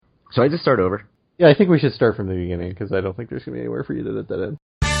Should I just start over? Yeah, I think we should start from the beginning, because I don't think there's going to be anywhere for you to edit that in.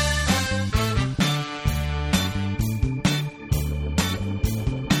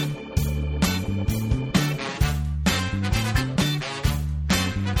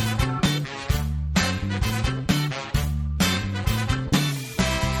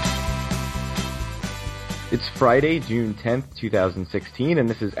 It's Friday, June 10th, 2016, and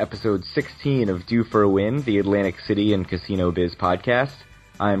this is episode 16 of Due for a Win, the Atlantic City and Casino Biz podcast.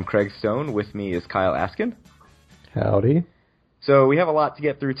 I'm Craig Stone. With me is Kyle Askin. Howdy. So we have a lot to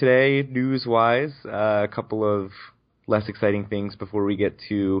get through today, news-wise. A couple of less exciting things before we get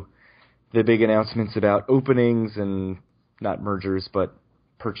to the big announcements about openings and not mergers, but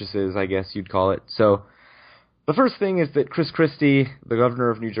purchases, I guess you'd call it. So the first thing is that Chris Christie, the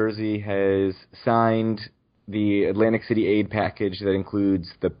governor of New Jersey, has signed the Atlantic City aid package that includes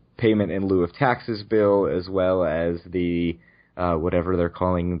the payment in lieu of taxes bill, as well as the whatever they're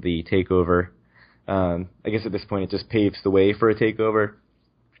calling the takeover. I guess at this point it just paves the way for a takeover.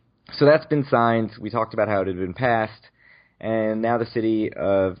 So that's been signed. We talked about how it had been passed, and now the city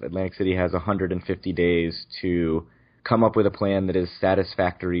of Atlantic City has 150 days to come up with a plan that is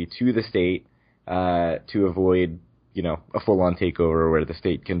satisfactory to the state to avoid, a full-on takeover where the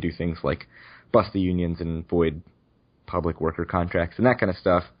state can do things like bust the unions and void public worker contracts and that kind of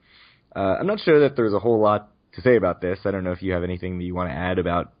stuff. I'm not sure that there's a whole lot to say about this. I don't know if you have anything that you want to add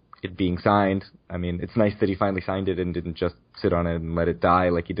about it being signed. I mean, it's nice that he finally signed it and didn't just sit on it and let it die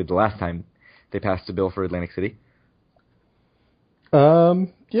like he did the last time they passed a bill for Atlantic City.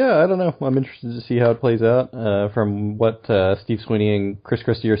 Yeah, I don't know. I'm interested to see how it plays out. From what Steve Sweeney and Chris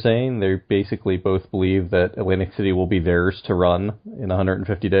Christie are saying, they basically both believe that Atlantic City will be theirs to run in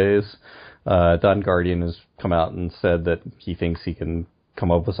 150 days. Don Guardian has come out and said that he thinks he can come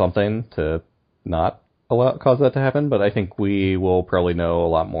up with something to not cause that to happen, but I think we will probably know a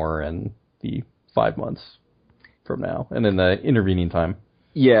lot more in the 5 months from now and in the intervening time.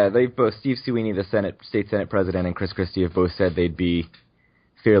 Yeah, they've both, Steve Sweeney, the state Senate president, and Chris Christie have both said they'd be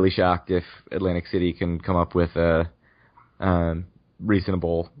fairly shocked if Atlantic City can come up with a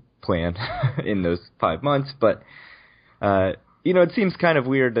reasonable plan in those 5 months. But, it seems kind of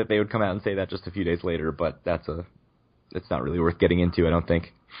weird that they would come out and say that just a few days later, but it's not really worth getting into, I don't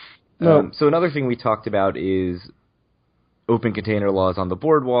think. No. So another thing we talked about is open container laws on the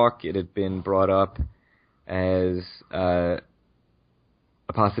boardwalk. It had been brought up as a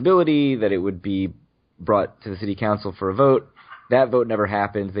possibility that it would be brought to the city council for a vote. That vote never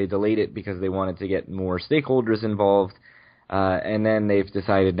happened. They delayed it because they wanted to get more stakeholders involved. And then they've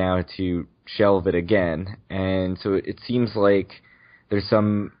decided now to shelve it again. And so it seems like there's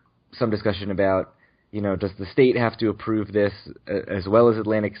some discussion about, does the state have to approve this as well as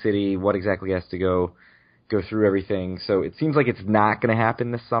Atlantic City? What exactly has to go through everything? So it seems like it's not going to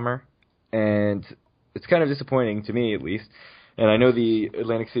happen this summer. And it's kind of disappointing to me, at least. And I know the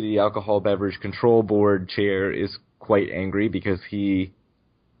Atlantic City Alcohol Beverage Control Board chair is quite angry because he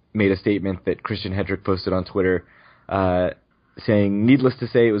made a statement that Christian Hedrick posted on Twitter saying, needless to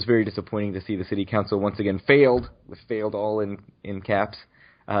say, it was very disappointing to see the city council once again failed all in caps,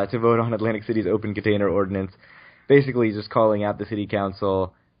 to vote on Atlantic City's open container ordinance. Basically just calling out the city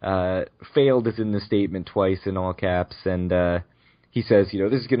council, failed is in the statement twice in all caps, and he says,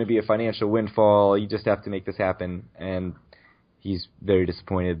 this is going to be a financial windfall, you just have to make this happen, and he's very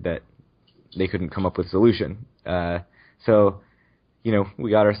disappointed that they couldn't come up with a solution. So,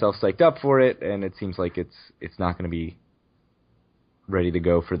 we got ourselves psyched up for it, and it seems like it's not going to be ready to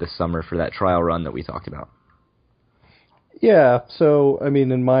go for this summer for that trial run that we talked about. Yeah, so,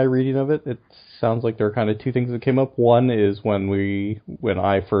 in my reading of it, it sounds like there are kind of two things that came up. One is when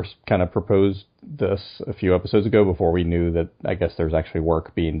I first kind of proposed this a few episodes ago, before we knew that I guess there's actually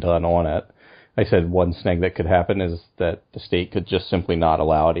work being done on it, I said one snag that could happen is that the state could just simply not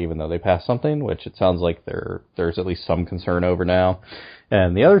allow it even though they passed something, which it sounds like there's at least some concern over now.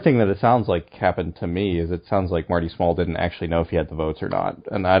 And the other thing that it sounds like happened to me is it sounds like Marty Small didn't actually know if he had the votes or not.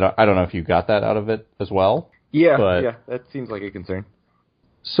 And I don't know if you got that out of it as well. Yeah, that seems like a concern.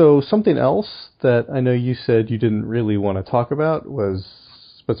 So something else that I know you said you didn't really want to talk about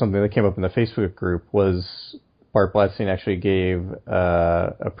but something that came up in the Facebook group was Bart Blatstein actually gave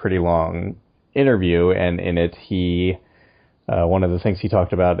a pretty long interview, and in it he one of the things he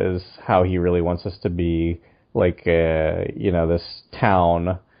talked about is how he really wants us to be like this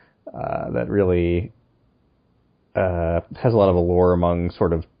town that really has a lot of allure among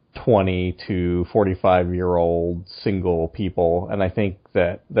sort of 20 to 45-year-old single people, and I think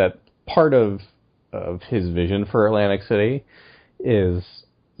that part of his vision for Atlantic City is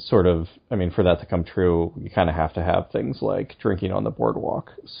sort of, I mean, for that to come true, you kind of have to have things like drinking on the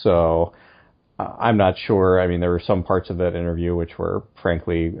boardwalk. So I'm not sure. I mean, there were some parts of that interview which were,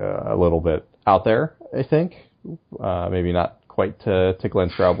 frankly, a little bit out there, I think. Maybe not quite to Glenn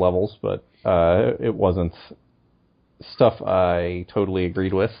Straub levels, but it wasn't stuff I totally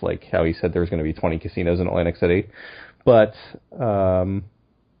agreed with, like how he said there's going to be 20 casinos in Atlantic City. But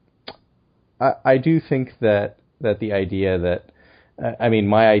I do think that the idea that, I mean,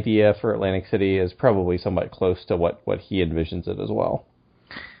 my idea for Atlantic City is probably somewhat close to what he envisions it as well.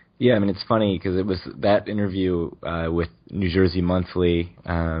 Yeah, I mean, it's funny because it was that interview with New Jersey Monthly,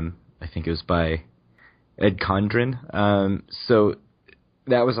 I think it was by Ed Condren. So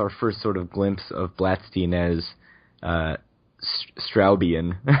that was our first sort of glimpse of Blatstein as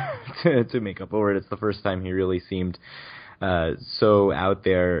Straubian, to make up a word. It's the first time he really seemed so out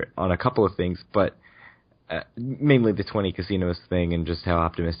there on a couple of things, but mainly the 20 casinos thing and just how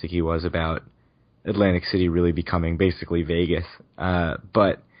optimistic he was about Atlantic City really becoming basically Vegas.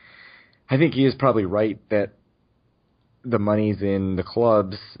 But I think he is probably right that the money's in the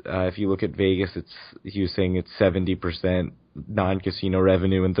clubs. If you look at Vegas, he was saying it's 70% non-casino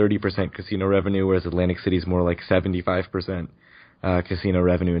revenue and 30% casino revenue, whereas Atlantic City's more like 75% casino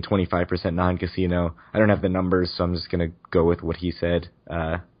revenue and 25% non-casino. I don't have the numbers, so I'm just going to go with what he said,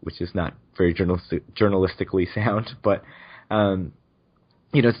 which is not very journalistically sound. But,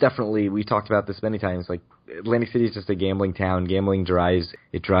 it's definitely, we talked about this many times, like Atlantic City is just a gambling town. Gambling drives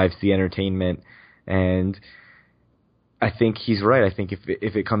the entertainment, and I think he's right. I think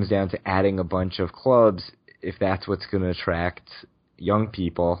if it comes down to adding a bunch of clubs, if that's what's going to attract young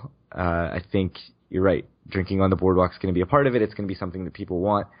people, I think you're right. Drinking on the boardwalk is going to be a part of it. It's going to be something that people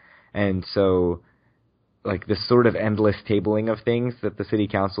want. And so, like, this sort of endless tabling of things that the city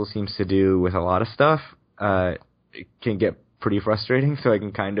council seems to do with a lot of stuff, it can get pretty frustrating. So I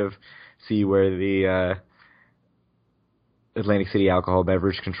can kind of see where the Atlantic City Alcohol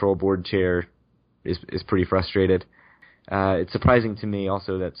Beverage Control Board chair is pretty frustrated. It's surprising to me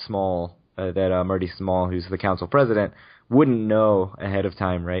also that Marty Small, who's the council president, wouldn't know ahead of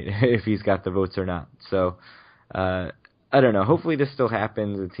time, right, if he's got the votes or not. So, I don't know. Hopefully this still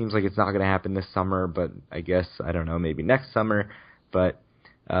happens. It seems like it's not going to happen this summer, but I guess, I don't know, maybe next summer. But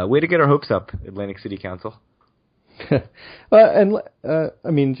way to get our hopes up, Atlantic City Council. I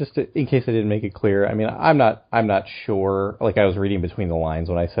mean, just in case I didn't make it clear, I mean, I'm not sure. Like, I was reading between the lines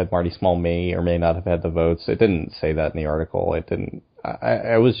when I said Marty Small may or may not have had the votes. It didn't say that in the article. It didn't.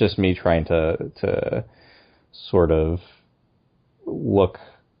 I was just me trying to sort of look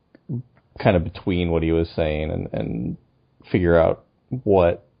kind of between what he was saying and figure out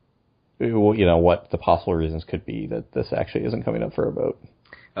what the possible reasons could be that this actually isn't coming up for a vote.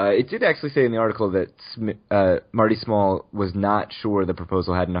 It did actually say in the article that Marty Small was not sure the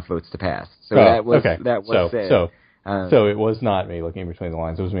proposal had enough votes to pass. So that was said. So it was not me looking between the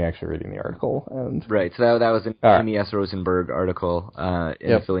lines. It was me actually reading the article. And right. So that was an Amy S. Rosenberg article in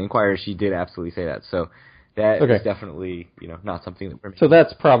the Philly Inquirer. She did absolutely say that. So that is definitely not something that. So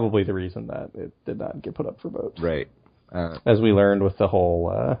that's probably the reason that it did not get put up for vote. Right. As we learned with the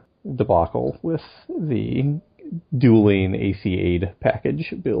whole debacle with the dueling AC aid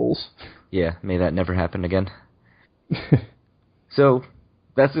package bills. Yeah, may that never happen again. So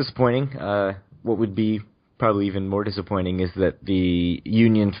that's disappointing. What would be probably even more disappointing is that the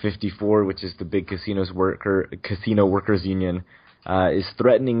Union 54, which is the big casino workers union, is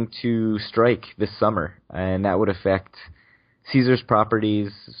threatening to strike this summer, and that would affect Caesars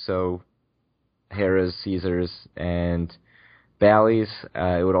properties, so Harrah's, Caesars, and Bally's.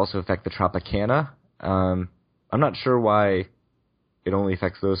 It would also affect the Tropicana. I'm not sure why it only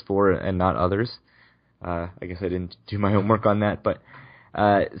affects those four and not others. I guess I didn't do my homework on that, but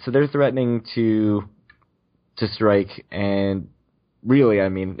so they're threatening to strike, and really, I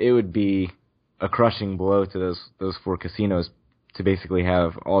mean, it would be a crushing blow to those four casinos to basically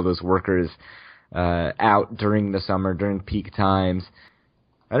have all those workers out during the summer, during peak times.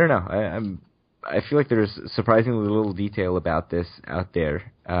 I don't know. I feel like there's surprisingly little detail about this out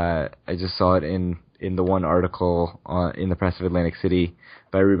there. I just saw it in the one article in the Press of Atlantic City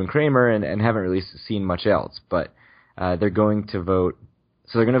by Ruben Kramer, and haven't really seen much else. But they're going to vote.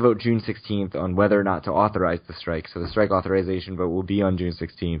 So they're going to vote June 16th on whether or not to authorize the strike. So the strike authorization vote will be on June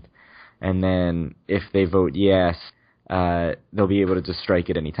 16th. And then if they vote yes, they'll be able to just strike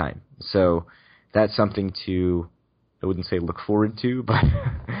at any time. So that's something to, I wouldn't say look forward to, but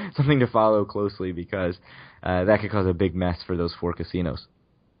something to follow closely, because that could cause a big mess for those four casinos.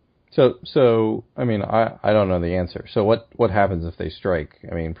 So I mean, I don't know the answer. So what happens if they strike?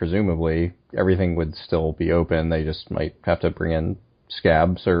 I mean, presumably everything would still be open. They just might have to bring in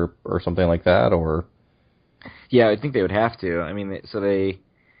scabs or something like that, or? Yeah, I think they would have to. I mean, so they.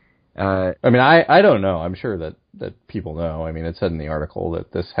 I mean, I don't know. I'm sure that people know. I mean, it said in the article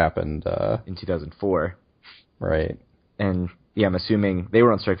that this happened in 2004. Right. And yeah, I'm assuming they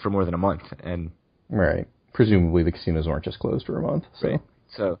were on strike for more than a month, and right. Presumably the casinos weren't just closed for a month. So. Right.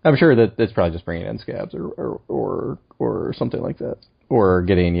 So I'm sure that it's probably just bringing in scabs or something like that, or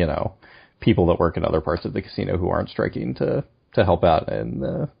getting people that work in other parts of the casino who aren't striking to help out in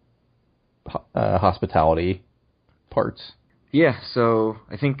the hospitality parts. Yeah, so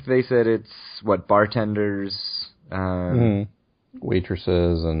I think they said it's bartenders,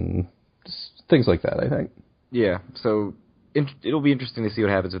 waitresses, and things like that. I think. Yeah, so it'll be interesting to see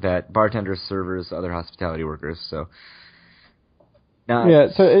what happens with that. Bartenders, servers, other hospitality workers. So. Yeah,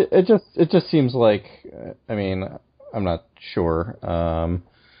 so it just seems like, I mean, I'm not sure. I mean,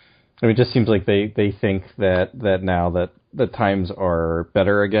 it just seems like they think that now that the times are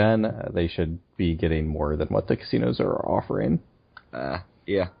better again, they should be getting more than what the casinos are offering.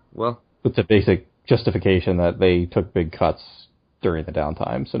 Yeah, well, with the basic justification that they took big cuts during the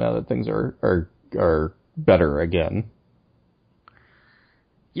downtime, so now that things are better again.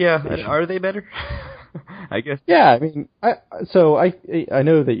 Yeah, are they better? I guess. Yeah, I mean, I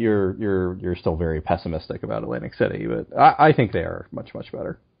know that you're still very pessimistic about Atlantic City, but I think they are much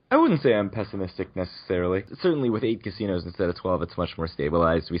better. I wouldn't say I'm pessimistic necessarily. Certainly, with 8 casinos instead of 12, it's much more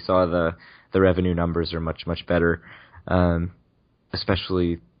stabilized. We saw the revenue numbers are much better,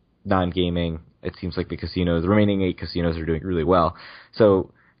 especially non-gaming. It seems like the remaining 8 casinos are doing really well.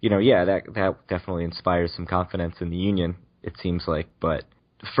 So yeah, that definitely inspires some confidence in the union. It seems like, but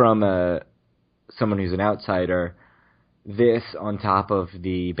from someone who's an outsider, this on top of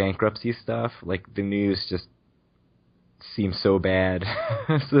the bankruptcy stuff, like the news just seems so bad.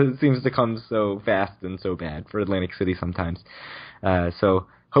 So it seems to come so fast and so bad for Atlantic City sometimes. So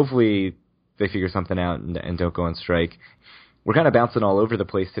hopefully they figure something out and don't go on strike. We're kind of bouncing all over the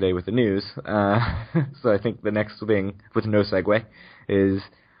place today with the news. So I think the next thing, with no segue, is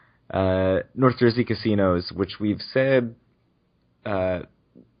North Jersey casinos, which we've said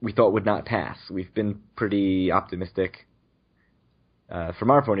we thought would not pass. We've been pretty optimistic, from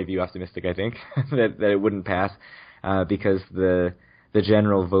our point of view, optimistic, I think, that it wouldn't pass, because the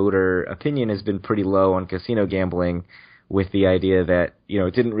general voter opinion has been pretty low on casino gambling, with the idea that,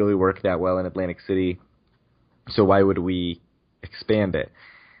 it didn't really work that well in Atlantic City, so why would we expand it?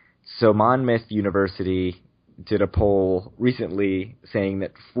 So Monmouth University did a poll recently saying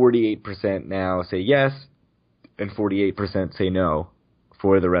that 48% now say yes, and 48% say no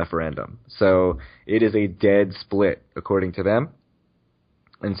for the referendum. So it is a dead split, according to them.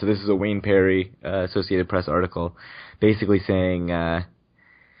 And so this is a Wayne Perry Associated Press article basically saying the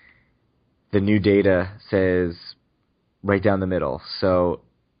new data says right down the middle. So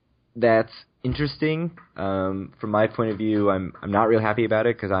that's interesting. From my point of view, I'm not real happy about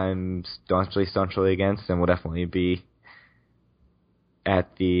it, because I'm staunchly against, and will definitely be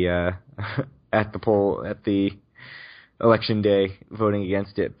at the election day voting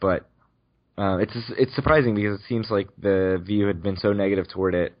against it. But it's surprising, because it seems like the view had been so negative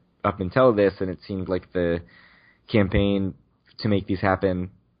toward it up until this, and it seemed like the campaign to make these happen,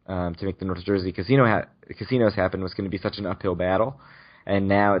 to make the North Jersey casinos happen, was going to be such an uphill battle. And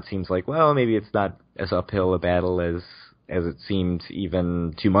now it seems like, well, maybe it's not as uphill a battle as it seemed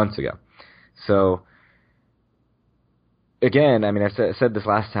even 2 months ago. So again, I mean, I said this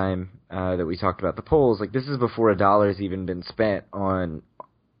last time that we talked about the polls. Like, this is before $1's even been spent on,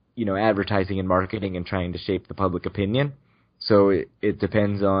 advertising and marketing and trying to shape the public opinion. So it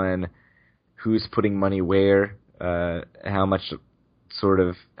depends on who's putting money where, how much sort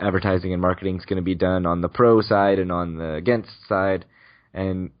of advertising and marketing is going to be done on the pro side and on the against side.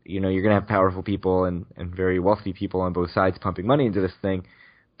 And, you're going to have powerful people and very wealthy people on both sides pumping money into this thing.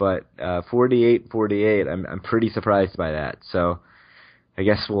 But 48, I'm pretty surprised by that. So I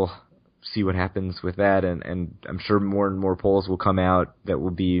guess we'll see what happens with that. And I'm sure more and more polls will come out that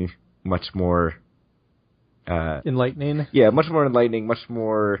will be much more enlightening. Yeah, much more enlightening, much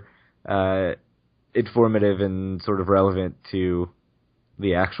more informative and sort of relevant to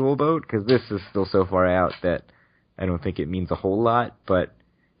the actual vote, because this is still so far out that I don't think it means a whole lot, but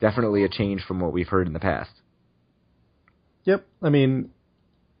definitely a change from what we've heard in the past. Yep. I mean,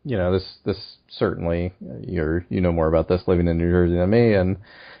 this certainly, you know more about this living in New Jersey than me and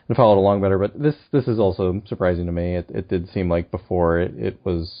followed along better, but this is also surprising to me. It did seem like before it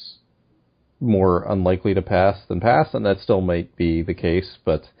was more unlikely to pass than pass, and that still might be the case,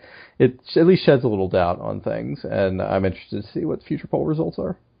 but it at least sheds a little doubt on things, and I'm interested to see what future poll results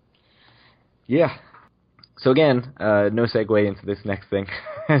are. Yeah. So again, no segue into this next thing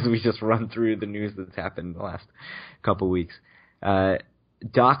as we just run through the news that's happened in the last couple weeks.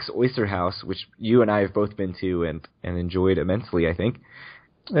 Doc's Oyster House, which you and I have both been to and enjoyed immensely, I think.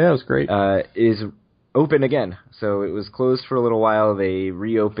 Yeah, it was great. Is open again. So it was closed for a little while. They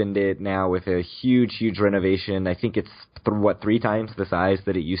reopened it now with a huge, huge renovation. I think it's, 3 times the size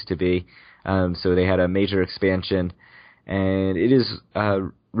that it used to be. So they had a major expansion. And it is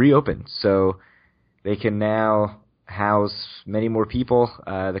reopened. So they can now house many more people.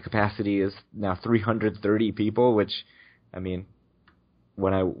 The capacity is now 330 people, which, I mean,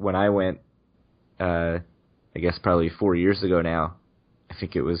 when I went, I guess probably 4 years ago now, I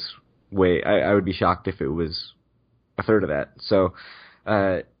think it was I would be shocked if it was a third of that. So,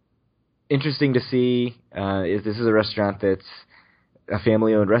 interesting to see, this is a restaurant that's a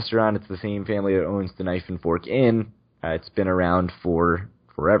family-owned restaurant. It's the same family that owns the Knife and Fork Inn. It's been around for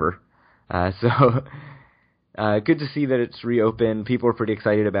forever. So, good to see that it's reopened. People are pretty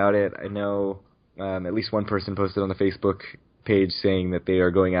excited about it. I know, at least one person posted on the Facebook page saying that they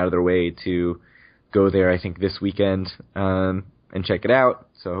are going out of their way to go there, I think, this weekend, and check it out.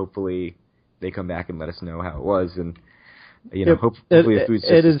 So hopefully they come back and let us know how it was, and hopefully the food's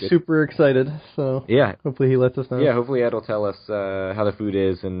just Ed is good. super excited, so yeah, hopefully he lets us know. Yeah, hopefully Ed will tell us how the food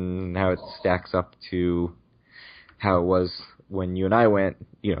is and how it stacks up to how it was when you and I went.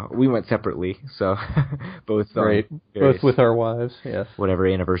 We went separately, so both right, both with our wives, yes, whatever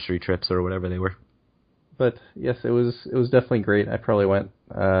anniversary trips or whatever they were. But yes, it was definitely great. I probably went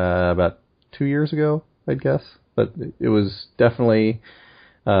about 2 years ago, I'd guess. But it was definitely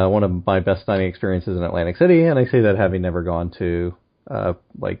one of my best dining experiences in Atlantic City, and I say that having never gone to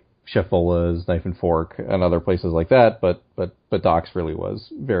like Chef Vola's, Knife and Fork, and other places like that. But Doc's really was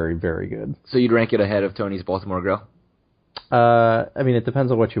very, very good. So you'd rank it ahead of Tony's Baltimore Grill? I mean, it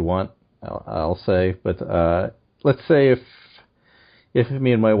depends on what you want, I'll say. But let's say if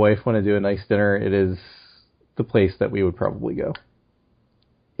me and my wife want to do a nice dinner, it is the place that we would probably go.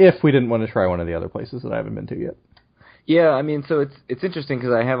 If we didn't want to try one of the other places that I haven't been to yet. Yeah, I mean, so it's interesting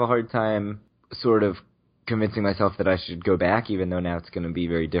because I have a hard time sort of convincing myself that I should go back, even though now it's going to be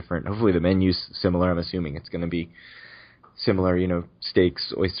very different. Hopefully the menu's similar. I'm assuming it's going to be similar,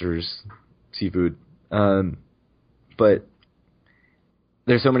 steaks, oysters, seafood. But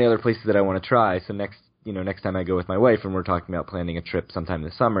there's so many other places that I want to try. So next time I go with my wife and we're talking about planning a trip sometime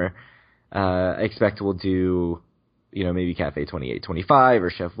this summer, I expect we'll do maybe Cafe 2825 or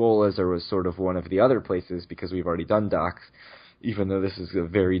Chef Vola's or was sort of one of the other places because we've already done Doc's, even though this is a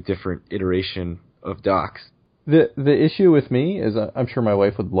very different iteration of Doc's. The issue with me is I'm sure my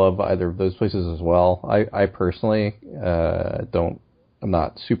wife would love either of those places as well. I personally I'm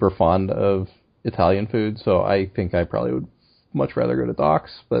not super fond of Italian food, so I think I probably would much rather go to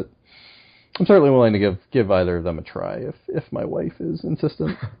Doc's, but I'm certainly willing to give either of them a try if my wife is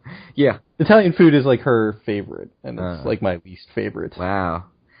insistent. Yeah. Italian food is like her favorite, and it's like my least favorite. Wow.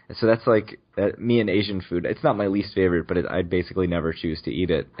 So that's like me and Asian food. It's not my least favorite, but I'd basically never choose to eat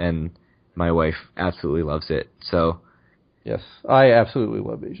it, and my wife absolutely loves it. So yes, I absolutely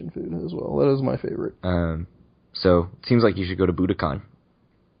love Asian food as well. That is my favorite. So it seems like you should go to Budokan.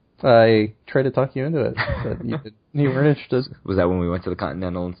 I tried to talk you into it, but you weren't interested. Was that when we went to the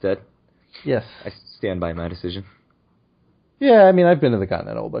Continental instead? Yes. I stand by my decision. Yeah, I mean, I've been to the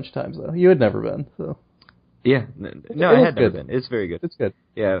Continental a bunch of times, though. You had never been, so. Yeah. No, I had never been. It's very good. It's good.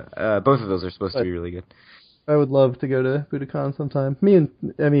 Yeah, both of those are supposed to be really good. I would love to go to Budokan sometime. Me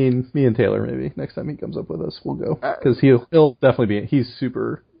and Taylor, maybe. Next time he comes up with us, we'll go. Because he'll definitely he's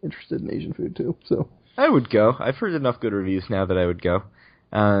super interested in Asian food, too, so. I would go. I've heard enough good reviews now that I would go.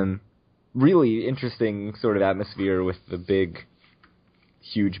 Really interesting sort of atmosphere with the big,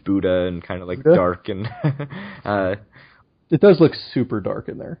 huge Buddha and kind of like dark and it does look super dark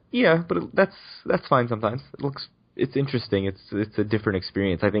in there. Yeah, but that's fine sometimes. It's interesting. It's a different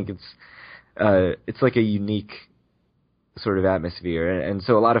experience. I think it's like a unique sort of atmosphere, and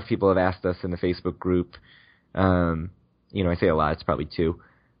so a lot of people have asked us in the Facebook group. I say a lot. It's probably 2.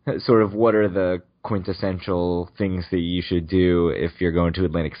 Sort of what are the quintessential things that you should do if you're going to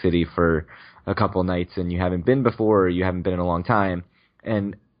Atlantic City for a couple nights and you haven't been before or you haven't been in a long time.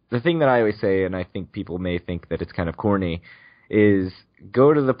 And the thing that I always say, and I think people may think that it's kind of corny, is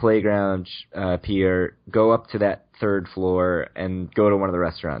go to the playground pier, go up to that 3rd floor, and go to one of the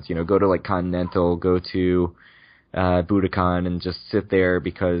restaurants. Go to like Continental, go to Budokan, and just sit there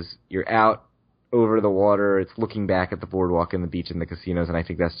because you're out over the water. It's looking back at the boardwalk and the beach and the casinos, and I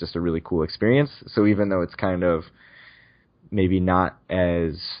think that's just a really cool experience. So even though it's kind of maybe not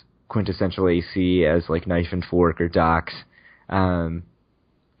as quintessential AC as like Knife and Fork or Doc's,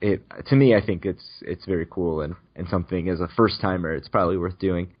 to me, I think it's very cool and something as a first timer, it's probably worth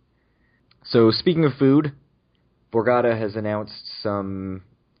doing. So speaking of food, Borgata has announced some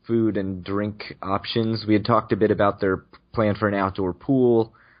food and drink options. We had talked a bit about their plan for an outdoor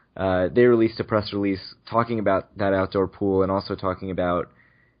pool. They released a press release talking about that outdoor pool and also talking about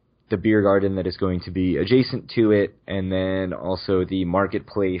the beer garden that is going to be adjacent to it, and then also the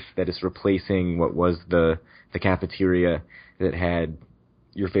marketplace that is replacing what was the cafeteria that had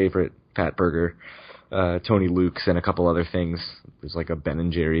your favorite Fat Burger, Tony Luke's, and a couple other things. There's like a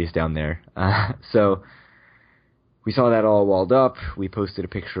Ben & Jerry's down there. So we saw that all walled up. We posted a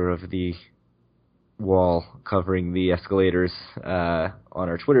picture of the wall covering the escalators on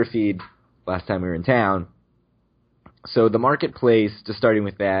our Twitter feed last time we were in town. So the marketplace, just starting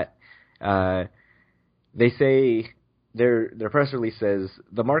with that, they say, their press release says,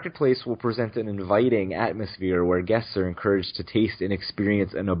 the marketplace will present an inviting atmosphere where guests are encouraged to taste and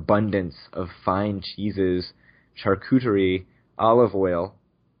experience an abundance of fine cheeses, charcuterie, olive oil,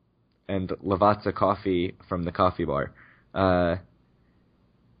 and Lavazza coffee from the coffee bar.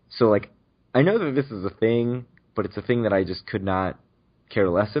 So, like, I know that this is a thing, but it's a thing that I just could not care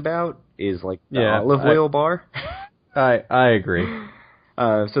less about, is, like, the olive oil bar. I agree.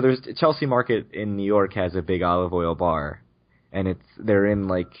 So there's Chelsea Market in New York has a big olive oil bar, and they're in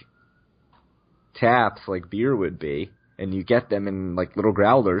like taps like beer would be, and you get them in like little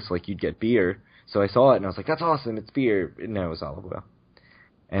growlers like you'd get beer. So I saw it and I was like, that's awesome, it's beer. No, it was olive oil.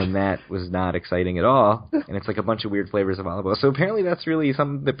 And that was not exciting at all. And it's like a bunch of weird flavors of olive oil. So apparently that's really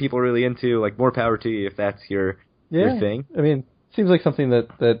something that people are really into. Like, more power to you if that's your thing. I mean, seems like something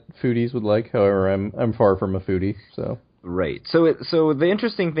that foodies would like. However, I'm far from a foodie, so. Right. So the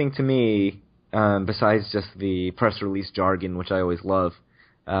interesting thing to me, besides just the press release jargon, which I always love,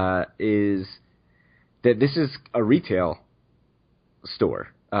 is that this is a retail store.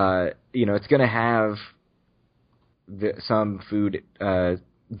 It's going to have some food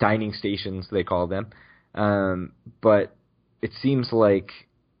dining stations, they call them, but it seems like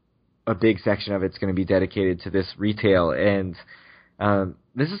a big section of it's going to be dedicated to this retail, and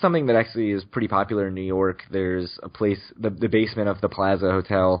this is something that actually is pretty popular in New York. There's a place, the basement of the Plaza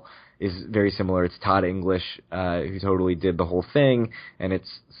Hotel is very similar. It's Todd English, who totally did the whole thing, and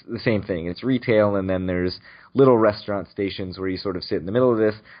it's the same thing. It's retail, and then there's little restaurant stations where you sort of sit in the middle of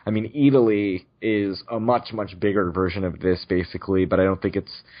this. I mean, Italy is a much, much bigger version of this, basically, but I don't think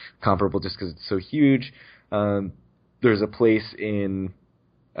it's comparable just because it's so huge. There's a place in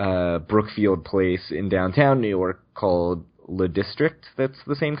Brookfield Place in downtown New York called Le District that's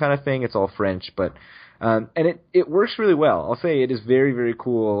the same kind of thing. It's all French, but and it works really well. I'll say it is very, very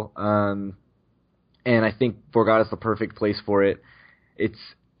cool, and I think Borgata is the perfect place for it.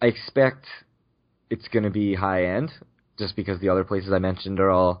 I expect it's going to be high end, just because the other places I mentioned are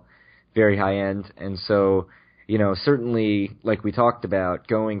all very high end, and so certainly, like we talked about,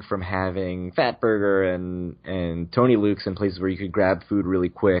 going from having Fat Burger and Tony Luke's in places where you could grab food really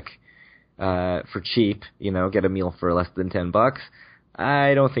quick for cheap, get a meal for less than $10.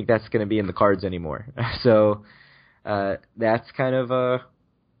 I don't think that's going to be in the cards anymore. So that's kind of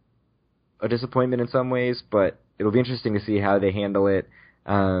a disappointment in some ways, but it'll be interesting to see how they handle it.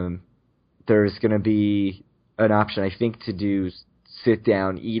 There's going to be an option, I think, to do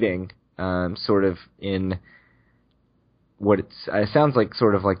sit-down eating, sort of in what it sounds like,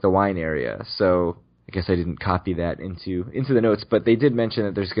 sort of like the wine area. So I guess I didn't copy that into the notes, but they did mention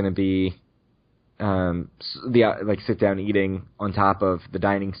that there's going to be like sit-down eating on top of the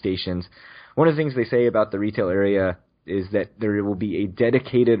dining stations. One of the things they say about the retail area is that there will be a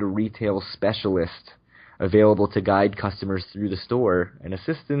dedicated retail specialist available to guide customers through the store and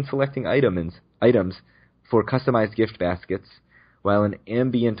assist in selecting items for customized gift baskets, while an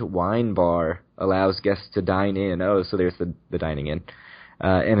ambient wine bar allows guests to dine in. Oh, so there's the dining in,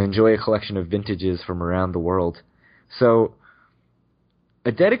 and enjoy a collection of vintages from around the world. So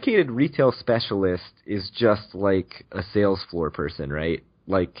a dedicated retail specialist is just like a sales floor person, right?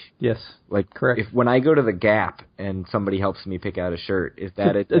 Like, yes, like correct. When I go to the Gap and somebody helps me pick out a shirt, is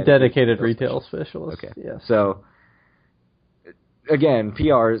that a dedicated retail specialist? Okay. Yes. So again,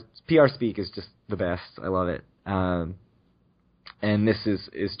 PR speak is just the best. I love it. And this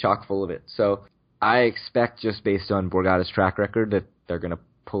is chock full of it. So I expect, just based on Borgata's track record, that they're going to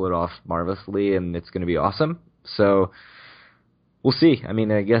pull it off marvelously and it's going to be awesome. So we'll see. I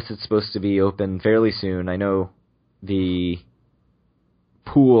mean, I guess it's supposed to be open fairly soon. I know the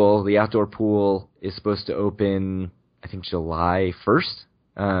outdoor pool is supposed to open, I think, July 1st.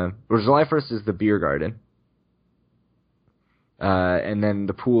 Or July 1st is the beer garden. And then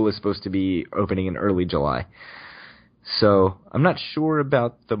the pool is supposed to be opening in early July. So I'm not sure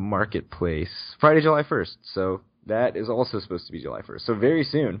about the marketplace. Friday, July 1st. So that is also supposed to be July 1st. So very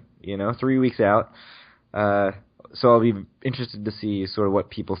soon, 3 weeks out. So I'll be interested to see sort of what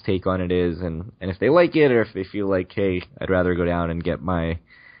people's take on it is, and if they like it, or if they feel like, hey, I'd rather go down and get my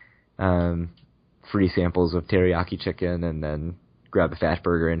free samples of teriyaki chicken and then grab a fat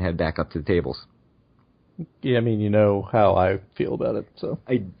burger and head back up to the tables. Yeah, I mean, you know how I feel about it, so.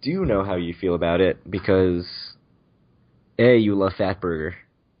 I do know how you feel about it, because A, you love Fatburger,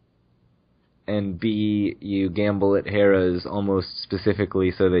 and B, you gamble at Harrah's almost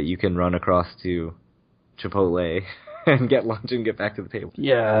specifically so that you can run across to Chipotle and get lunch and get back to the table.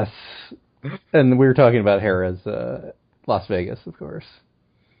 Yes. And we were talking about Harrah's Las Vegas, of course.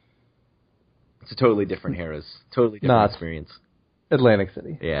 It's a totally different Harrah's. Totally different experience. Atlantic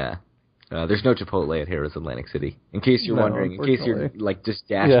City. Yeah. There's no Chipotle at Harrah's Atlantic City. In case you're wondering, in case you're just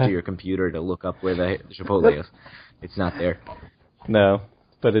dashed to your computer to look up where the Chipotle is, it's not there. No,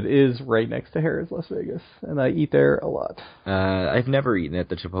 but it is right next to Harrah's Las Vegas, and I eat there a lot. I've never eaten at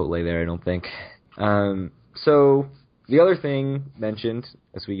the Chipotle there, I don't think. So the other thing mentioned,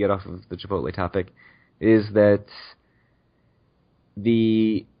 as we get off of the Chipotle topic, is that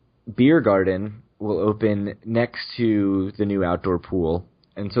the beer garden will open next to the new outdoor pool.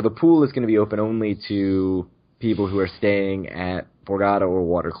 And so the pool is going to be open only to people who are staying at Borgata or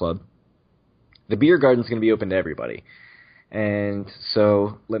Water Club. The beer garden is going to be open to everybody. And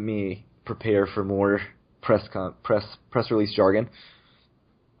so let me prepare for more press release jargon.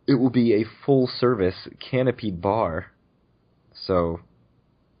 It will be a full-service canopied bar. So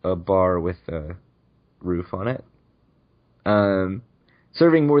a bar with a roof on it.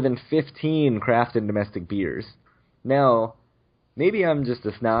 Serving more than 15 craft and domestic beers. Now, maybe I'm just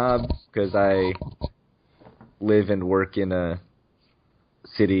a snob because I live and work in a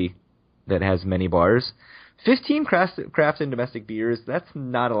city that has many bars. 15 craft and domestic beers, that's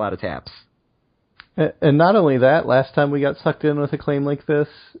not a lot of taps. And not only that, last time we got sucked in with a claim like this,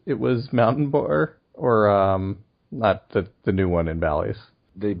 it was Mountain Bar, or not the new one in Bally's.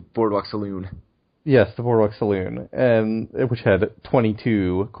 The Boardwalk Saloon. Yes, the Boardwalk Saloon, and which had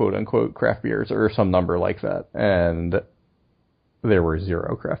 22 quote-unquote craft beers, or some number like that, and there were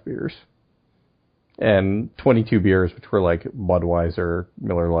 0 craft beers. And 22 beers, which were like Budweiser,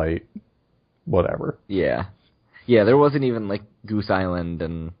 Miller Lite, whatever. Yeah. Yeah, there wasn't even like Goose Island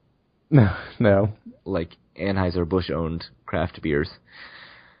and... No. Like Anheuser-Busch-owned craft beers.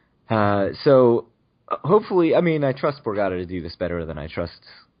 So, hopefully, I mean, I trust Borgata to do this better than I trust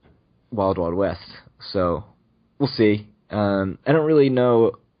Wild Wild West. So, we'll see. I don't really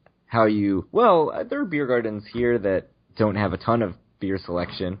know how you... Well, there are beer gardens here that don't have a ton of beer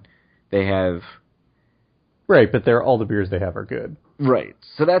selection. They have... Right, but all the beers they have are good. Right.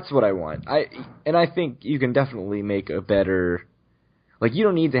 So that's what I want. I think you can definitely make a better... Like, you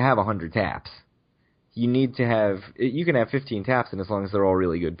don't need to have 100 taps. You can have 15 taps, and as long as they're all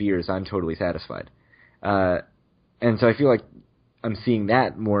really good beers, I'm totally satisfied. And so I feel like I'm seeing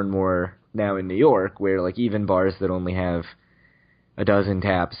that more and more now in New York, where, like, even bars that only have a dozen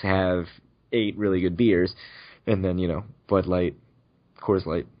taps have 8 really good beers, and then, Bud Light, Coors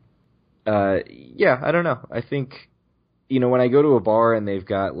Light. Yeah, I don't know. I think, when I go to a bar and they've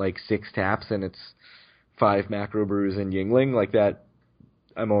got, like, 6 taps and it's 5 macro brews and Yingling, like that,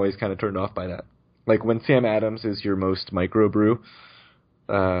 I'm always kind of turned off by that. Like, when Sam Adams is your most microbrew,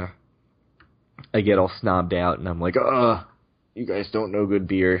 I get all snobbed out, and I'm like, you guys don't know good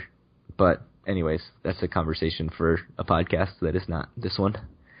beer. But, anyways, that's a conversation for a podcast that is not this one.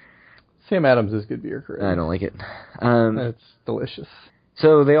 Sam Adams is good beer, correct? I don't like it. It's delicious.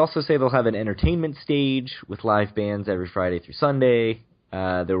 So, they also say they'll have an entertainment stage with live bands every Friday through Sunday.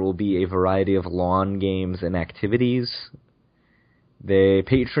 There will be a variety of lawn games and activities. The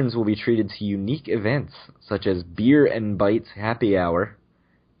patrons will be treated to unique events, such as Beer and Bites Happy Hour,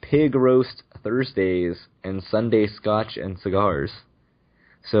 Pig Roast Thursdays, and Sunday Scotch and Cigars.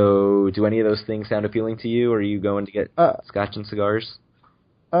 So, do any of those things sound appealing to you, or are you going to get Scotch and cigars?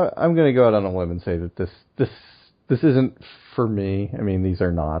 I'm going to go out on a limb and say that this isn't for me. I mean, these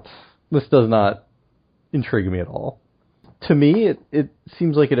are not. This does not intrigue me at all. To me, it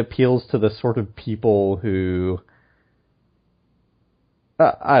seems like it appeals to the sort of people who...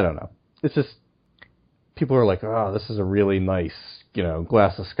 I don't know. It's just people are like, oh, this is a really nice,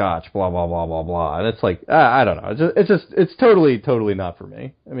 glass of scotch, blah, blah, blah, blah, blah. And it's like, I don't know. It's totally not for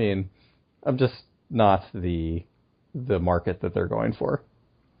me. I mean, I'm just not the market that they're going for.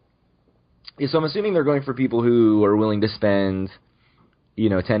 Yeah, so I'm assuming they're going for people who are willing to spend,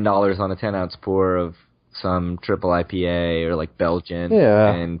 $10 on a 10-ounce pour of some triple IPA or like Belgian.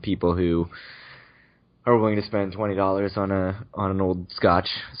 Yeah. And people who... are willing to spend $20 on an old scotch.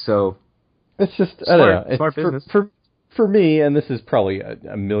 So it's just smart, I don't know. smart business. For me, and this is probably a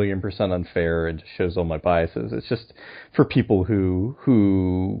 1,000,000% unfair and just shows all my biases. It's just for people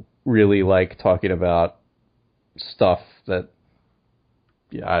who really like talking about stuff that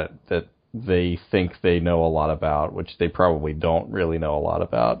they think they know a lot about, which they probably don't really know a lot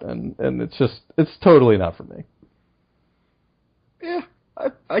about, and it's totally not for me. Yeah,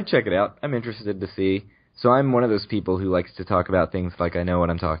 I'd check it out. I'm interested to see. So I'm one of those people who likes to talk about things like I know what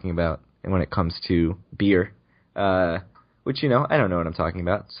I'm talking about, and when it comes to beer. Which, I don't know what I'm talking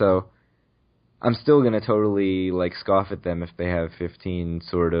about, so I'm still going to totally, scoff at them if they have 15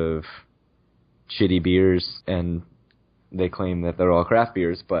 sort of shitty beers and they claim that they're all craft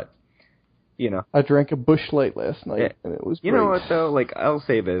beers, but, I drank a Busch Light last night, and it was great. You know what, though? I'll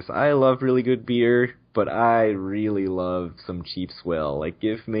say this. I love really good beer, but I really love some cheap swill.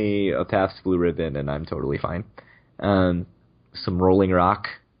 Give me a Pabst Blue Ribbon, and I'm totally fine. Some Rolling Rock.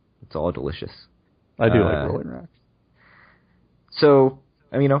 It's all delicious. I do like Rolling Rock. So,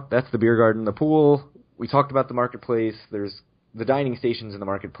 that's the beer garden, the pool. We talked about the marketplace. There's the dining stations in the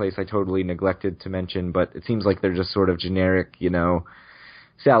marketplace I totally neglected to mention, but it seems like they're just sort of generic,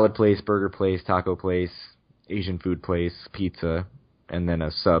 salad place, burger place, taco place, Asian food place, pizza, and then a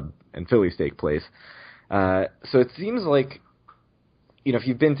sub and Philly steak place. So it seems like, if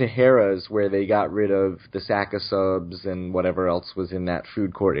you've been to Harrah's where they got rid of the sack of subs and whatever else was in that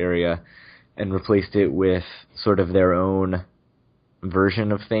food court area and replaced it with sort of their own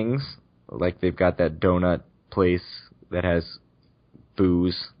version of things, they've got that donut place that has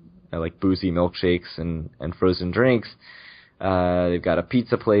booze, boozy milkshakes and frozen drinks. They've got a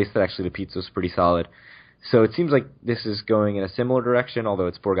pizza place that actually the pizza's pretty solid. So it seems like this is going in a similar direction, although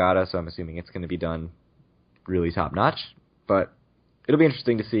it's Borgata, so I'm assuming it's going to be done really top notch. But it'll be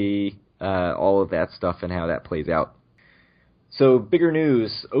interesting to see all of that stuff and how that plays out. So bigger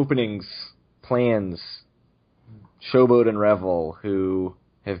news, openings, plans. Showboat and Revel, who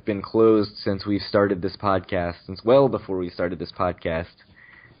have been closed since we started this podcast, since well before we started this podcast.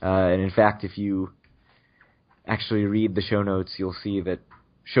 And in fact, if you actually read the show notes, you'll see that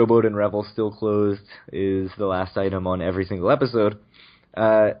Showboat and Revel still closed is the last item on every single episode.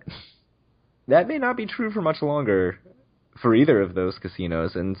 That may not be true for much longer for either of those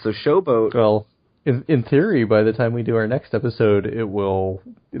casinos. And so Showboat... Well, in theory, by the time we do our next episode,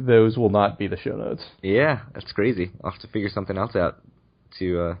 those will not be the show notes. Yeah, that's crazy. I'll have to figure something else out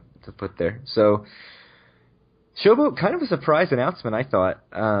to put there. So, Showboat, kind of a surprise announcement, I thought.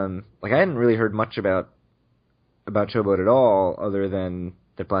 I hadn't really heard much about Showboat at all, other than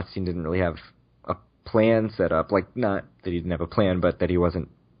that Blatstein didn't really have a plan set up. Not that he didn't have a plan, but that he wasn't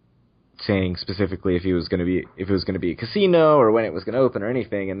saying specifically if it was going to be a casino or when it was going to open or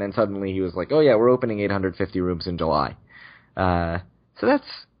anything, and then suddenly he was like, oh yeah, we're opening 850 rooms in July. So that's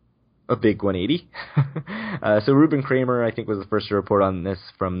a big 180. So Ruben Kramer, I think, was the first to report on this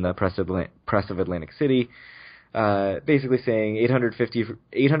from the Press of Atlantic City, basically saying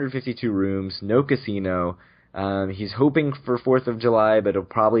 852 rooms, no casino. He's hoping for 4th of July, but it'll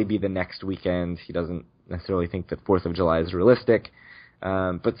probably be the next weekend. He doesn't necessarily think that 4th of July is realistic.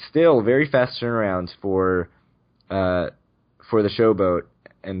 But still, very fast turnaround for the Showboat,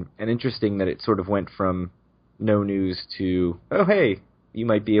 and interesting that it sort of went from no news to, oh hey, you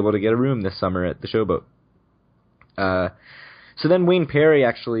might be able to get a room this summer at the Showboat. So then Wayne Perry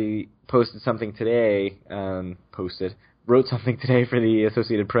actually wrote something today for the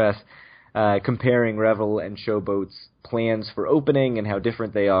Associated Press, comparing Revel and Showboat's plans for opening and how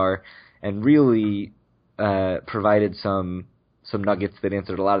different they are, and really provided some nuggets that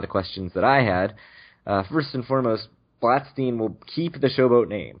answered a lot of the questions that I had. First and foremost, Blatstein will keep the Showboat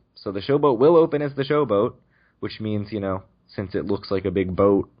name. So the Showboat will open as the Showboat, which means, since it looks like a big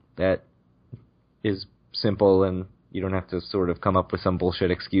boat, that is simple and you don't have to sort of come up with some bullshit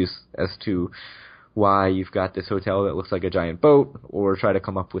excuse as to why you've got this hotel that looks like a giant boat, or try to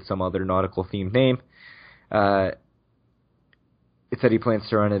come up with some other nautical-themed name. It said he plans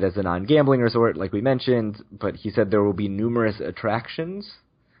to run it as a non-gambling resort, like we mentioned, but he said there will be numerous attractions.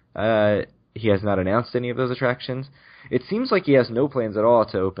 He has not announced any of those attractions. It seems like he has no plans at all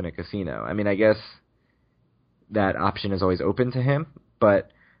to open a casino. I mean, I guess that option is always open to him,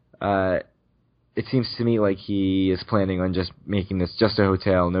 but it seems to me like he is planning on just making this just a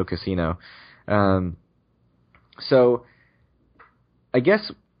hotel, no casino. So I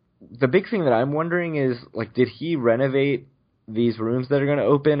guess the big thing that I'm wondering is, did he renovate these rooms that are going to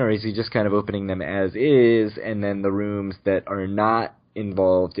open, or is he just kind of opening them as is, and then the rooms that are not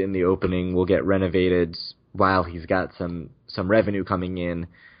involved in the opening will get renovated while he's got some revenue coming in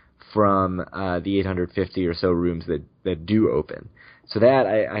from the 850 or so rooms that do open. So that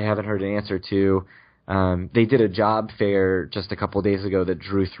I haven't heard an answer to. They did a job fair just a couple of days ago that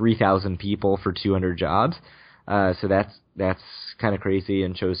drew 3,000 people for 200 jobs. So that's kind of crazy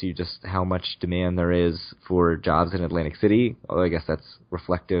and shows you just how much demand there is for jobs in Atlantic City. Although I guess that's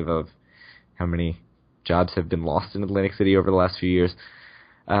reflective of how many jobs have been lost in Atlantic City over the last few years.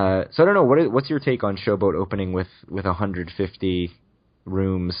 So I don't know, what's your take on Showboat opening with 150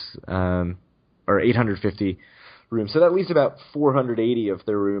 rooms, or 850 rooms? So that leaves about 480 of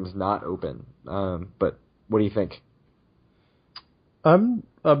their rooms not open. But what do you think? I'm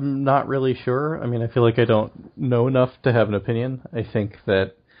not really sure. I mean, I feel like I don't know enough to have an opinion. I think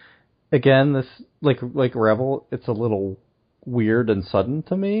that, again, this, like Revel, it's a little weird and sudden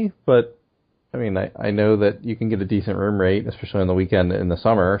to me, but I mean, I know that you can get a decent room rate, especially on the weekend in the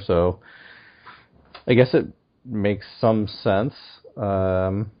summer, so I guess it makes some sense.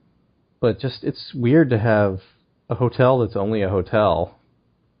 But just, it's weird to have a hotel that's only a hotel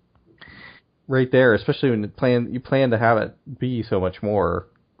right there, especially when you plan to have it be so much more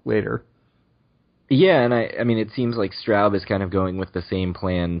later. Yeah, and I mean, it seems like Straub is kind of going with the same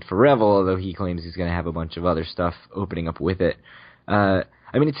plan for Revel, although he claims he's going to have a bunch of other stuff opening up with it. I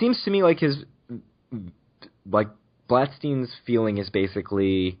mean, it seems to me like Blatstein's feeling is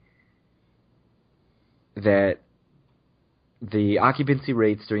basically that the occupancy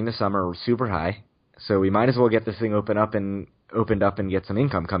rates during the summer are super high, so we might as well get this thing opened up and get some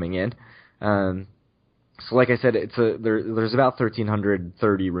income coming in. So like I said, there's about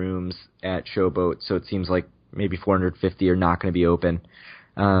 1,330 rooms at Showboat, so it seems like maybe 450 are not going to be open.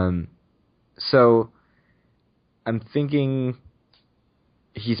 So I'm thinking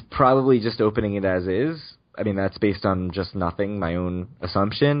he's probably just opening it as is. I mean, that's based on just nothing, my own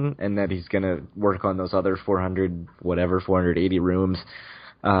assumption, and that he's going to work on those other 480 rooms,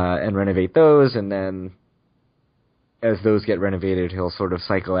 and renovate those, and then as those get renovated, he'll sort of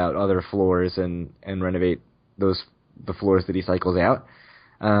cycle out other floors and renovate the floors that he cycles out.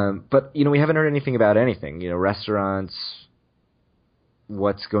 But, we haven't heard anything about anything. Restaurants,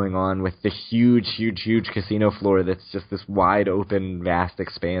 what's going on with the huge casino floor that's just this wide open, vast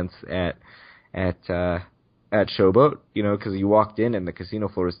expanse at Showboat, because you walked in and the casino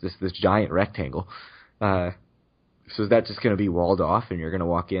floor is this giant rectangle. So is that just going to be walled off and you're going to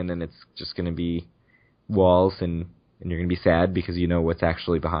walk in and it's just going to be walls and you're going to be sad because you know what's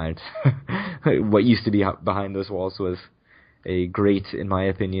actually behind. What used to be behind those walls was a great, in my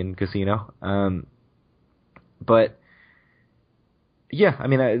opinion, casino. But yeah, I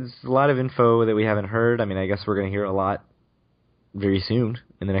mean, it's a lot of info that we haven't heard. I mean, I guess we're going to hear a lot very soon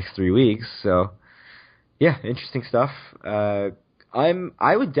in the next 3 weeks. So yeah, interesting stuff. I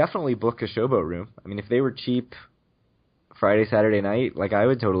would definitely book a Showboat room. I mean, if they were cheap Friday, Saturday night, I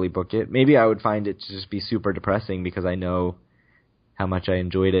would totally book it. Maybe I would find it to just be super depressing because I know how much I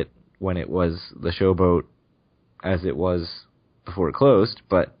enjoyed it when it was the Showboat as it was before it closed.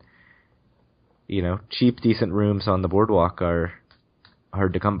 But, cheap, decent rooms on the boardwalk are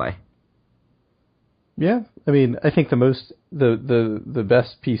hard to come by. Yeah, I mean, I think the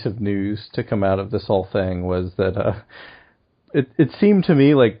best piece of news to come out of this whole thing was that it seemed to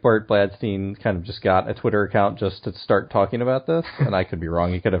me like Bart Blatstein kind of just got a Twitter account just to start talking about this, and I could be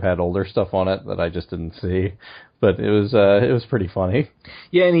wrong. He could have had older stuff on it that I just didn't see, but it was pretty funny.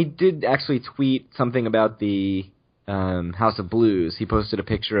 Yeah, and he did actually tweet something about the House of Blues. He posted a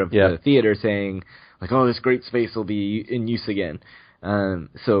picture of the theater saying, oh, this great space will be in use again.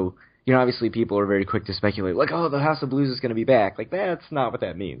 So, obviously people are very quick to speculate, the House of Blues is going to be back. That's not what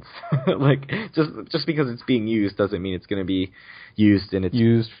that means. Just because it's being used doesn't mean it's going to be used and it's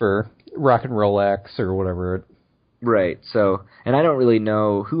used for rock and roll acts or whatever. Right. So, and I don't really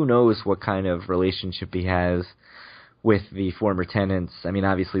know, who knows what kind of relationship he has with the former tenants. I mean,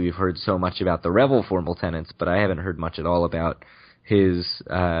 obviously we've heard so much about the Revel former tenants, but I haven't heard much at all about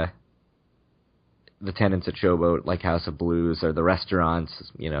the tenants at Showboat, like House of Blues, or the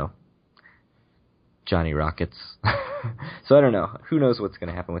restaurants, Johnny Rockets. So I don't know. Who knows what's going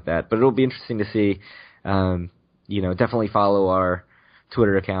to happen with that? But it'll be interesting to see. Definitely follow our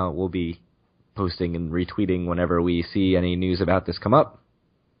Twitter account. We'll be posting and retweeting whenever we see any news about this come up.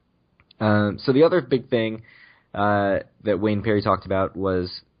 So the other big thing that Wayne Perry talked about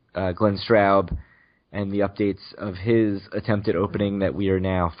was Glenn Straub and the updates of his attempted opening that we are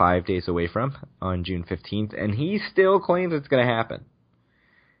now 5 days away from on June 15th. And he still claims it's going to happen.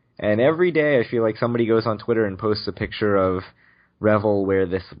 And every day I feel like somebody goes on Twitter and posts a picture of Revel where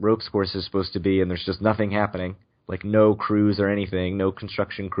this ropes course is supposed to be, and there's just nothing happening. No crews or anything, no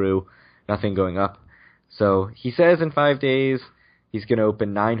construction crew, nothing going up. So he says in 5 days, He's going to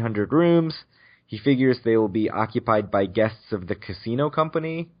open 900 rooms. He figures they will be occupied by guests of the casino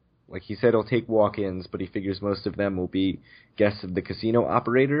company. Like he said, he'll take walk-ins, but he figures most of them will be guests of the casino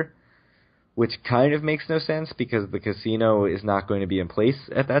operator, which kind of makes no sense because the casino is not going to be in place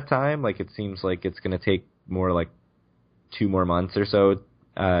at that time. Like, it seems like it's going to take more like 2 more months or so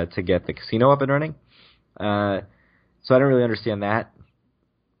to get the casino up and running. So I don't really understand that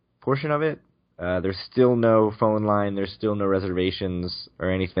portion of it. There's still no phone line. There's still no reservations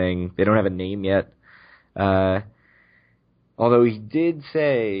or anything. They don't have a name yet. Although he did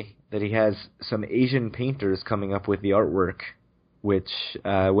say that he has some Asian painters coming up with the artwork, which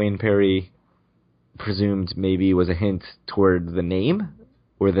Wayne Perry presumed maybe was a hint toward the name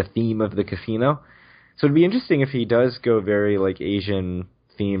or the theme of the casino. So it'd be interesting if he does go very like Asian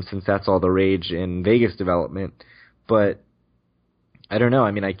themed, since that's all the rage in Vegas development. But I don't know.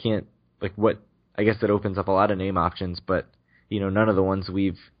 I mean, I can't I guess that opens up a lot of name options, but none of the ones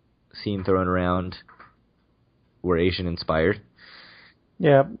we've seen thrown around were Asian inspired.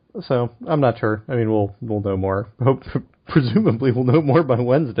 Yeah, so I'm not sure. I mean, we'll know more. Presumably we'll know more by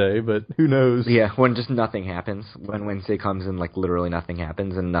Wednesday, but who knows? Yeah, when just nothing happens. When Wednesday comes and like literally nothing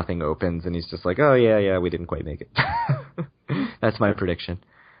happens and nothing opens, and he's just like, oh yeah, we didn't quite make it. That's my prediction.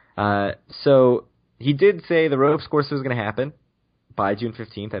 So he did say the ropes course was going to happen by June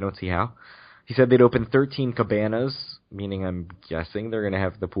 15th. I don't see how. He said they'd open 13 cabanas, meaning I'm guessing they're going to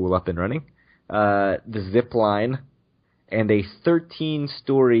have the pool up and running, the zip line, and a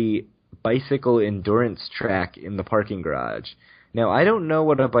 13-story bicycle endurance track in the parking garage. Now, I don't know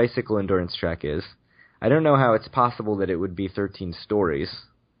what a bicycle endurance track is. I don't know how it's possible that it would be 13 stories.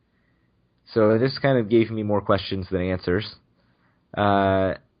 So this kind of gave me more questions than answers.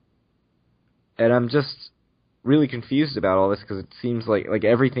 And I'm just really confused about all this because it seems like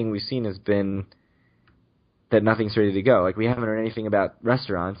everything we've seen has been that nothing's ready to go. Like, we haven't heard anything about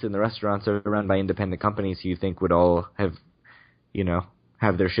restaurants, and the restaurants are run by independent companies who you think would all have,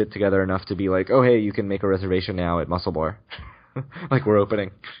 have their shit together enough to be like, oh, hey, you can make a reservation now at Muscle Bar. Like, we're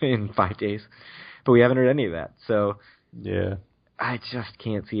opening in 5 days. But we haven't heard any of that. So yeah, I just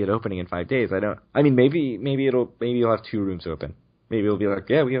can't see it opening in 5 days. Maybe you'll have 2 rooms open. Maybe it'll be like,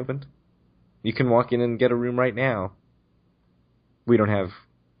 yeah, we opened. You can walk in and get a room right now. We don't have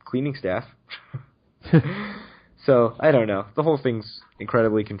cleaning staff. So, I don't know. The whole thing's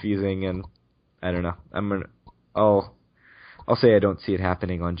incredibly confusing, and I don't know. I'll say I don't see it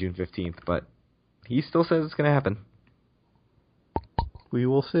happening on June 15th, but he still says it's going to happen. We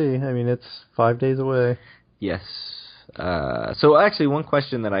will see. I mean, it's 5 days away. Yes. So actually, one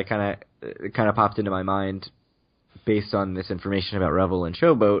question that I kind of popped into my mind based on this information about Revel and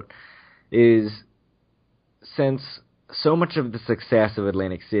Showboat is, since so much of the success of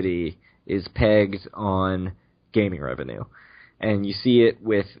Atlantic City is pegged on gaming revenue, and you see it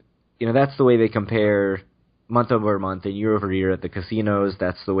with, that's the way they compare month over month and year over year at the casinos.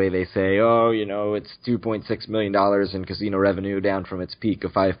 That's the way they say, it's $2.6 million in casino revenue, down from its peak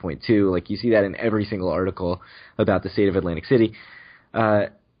of 5.2. Like, you see that in every single article about the state of Atlantic City.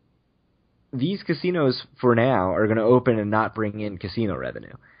 These casinos, for now, are going to open and not bring in casino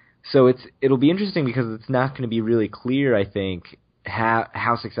revenue. So it'll be interesting because it's not going to be really clear, I think,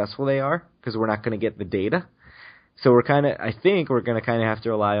 how successful they are, because we're not going to get the data. So I think we're going to kind of have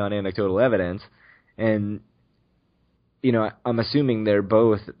to rely on anecdotal evidence. And, I'm assuming they're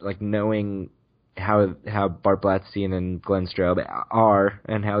both, like, knowing how Bart Blatstein and Glenn Straub are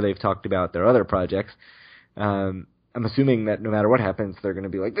and how they've talked about their other projects. I'm assuming that no matter what happens, they're going to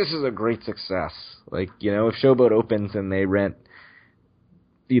be like, this is a great success. Like, if Showboat opens and they rent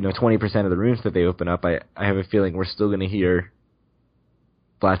 20% of the rooms that they open up, I have a feeling we're still going to hear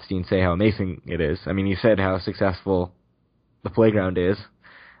Blatstein say how amazing it is. I mean, he said how successful the playground is,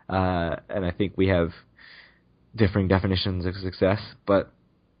 and I think we have differing definitions of success, but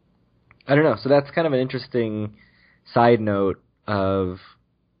I don't know. So that's kind of an interesting side note of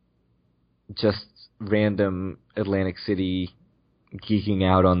just random Atlantic City geeking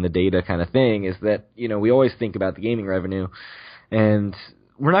out on the data kind of thing, is that, we always think about the gaming revenue, and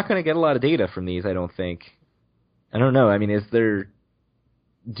we're not going to get a lot of data from these, I don't think. I don't know. I mean,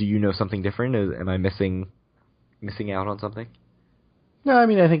 do you know something different? Am I missing out on something? No, I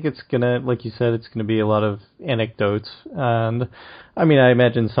mean, I think it's going to, like you said, it's going to be a lot of anecdotes. And, I mean, I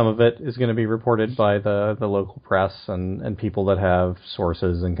imagine some of it is going to be reported by the local press and people that have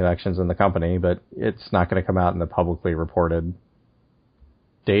sources and connections in the company, but it's not going to come out in the publicly reported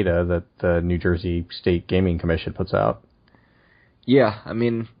data that the New Jersey State Gaming Commission puts out. Yeah, I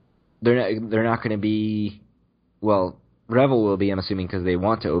mean, they're not going to be, well, Revel will be, I'm assuming, because they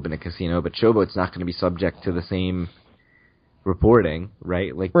want to open a casino, but Showboat's not going to be subject to the same reporting,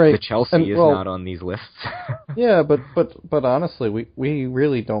 right? Like Right. the Chelsea And, is well, not on these lists. yeah, but honestly, we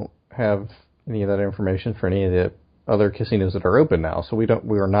really don't have any of that information for any of the other casinos that are open now, so we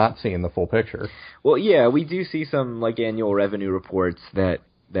are not seeing the full picture. Well, yeah, we do see some like annual revenue reports that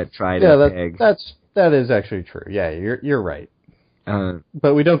try to Yeah, peg. that is actually true. Yeah, you're right.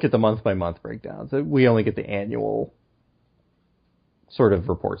 But we don't get the month by month breakdowns. We only get the annual sort of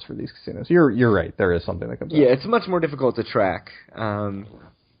reports for these casinos. You're right. There is something that comes out. Yeah, it's much more difficult to track.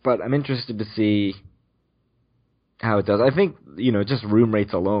 But I'm interested to see how it does. I think, just room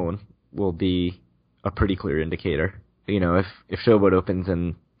rates alone will be a pretty clear indicator. If Showboat opens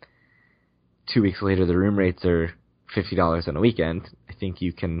and 2 weeks later the room rates are $50 on a weekend, I think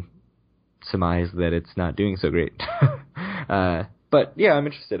you can surmise that it's not doing so great. But yeah, I'm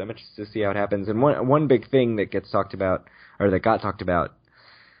interested. I'm interested to see how it happens. And one big thing that gets talked about, or that got talked about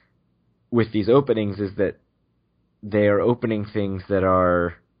with these openings, is that they are opening things that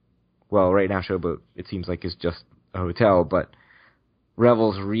are, well, right now Showboat, it seems like, is just a hotel, but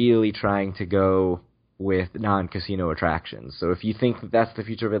Revel's really trying to go with non-casino attractions. So if you think that that's the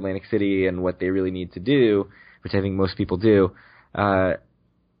future of Atlantic City and what they really need to do, which I think most people do,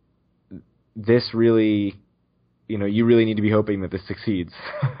 this really, you really need to be hoping that this succeeds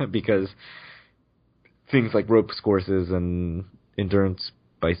because things like ropes courses and endurance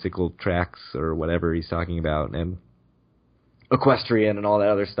bicycle tracks or whatever he's talking about and equestrian and all that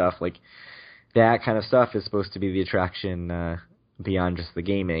other stuff, like that kind of stuff is supposed to be the attraction beyond just the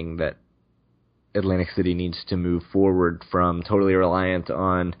gaming that Atlantic City needs to move forward from totally reliant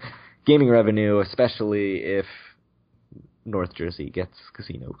on gaming revenue, especially if North Jersey gets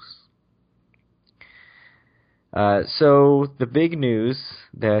casinos. So the big news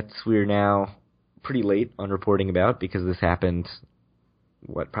that we're now pretty late on reporting about, because this happened,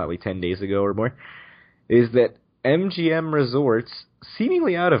 probably 10 days ago or more, is that MGM Resorts,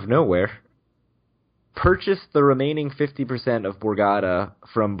 seemingly out of nowhere, purchased the remaining 50% of Borgata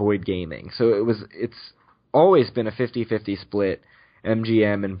from Boyd Gaming. So it's always been a 50-50 split,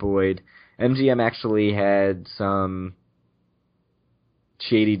 MGM and Boyd. MGM actually had some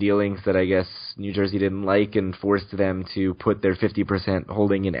shady dealings that I guess New Jersey didn't like and forced them to put their 50%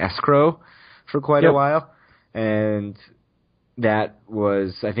 holding in escrow for quite a while. And that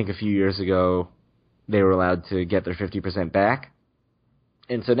was, I think a few years ago, they were allowed to get their 50% back.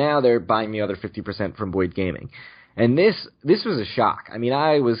 And so now they're buying the other 50% from Boyd Gaming. And this was a shock. I mean,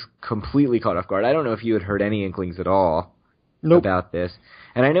 I was completely caught off guard. I don't know if you had heard any inklings at all about this.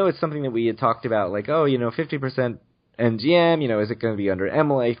 And I know it's something that we had talked about, like, 50% MGM, is it going to be under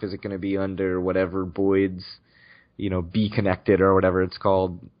M-Life? Is it going to be under whatever Boyd's, Be Connected or whatever it's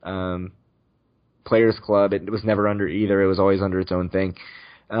called, Players Club? It was never under either. It was always under its own thing.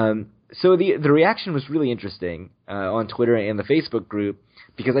 So the reaction was really interesting on Twitter and the Facebook group,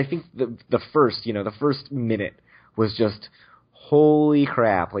 because I think the first minute was just, holy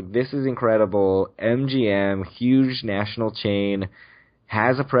crap, like, this is incredible. MGM, huge national chain,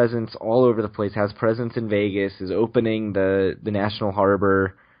 has a presence all over the place, has presence in Vegas, is opening the National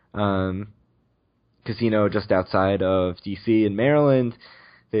Harbor casino just outside of D.C. in Maryland.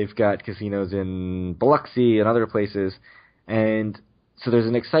 They've got casinos in Biloxi and other places. And so there's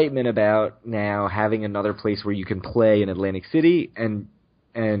an excitement about now having another place where you can play in Atlantic City and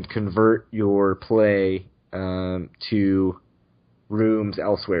convert your play to rooms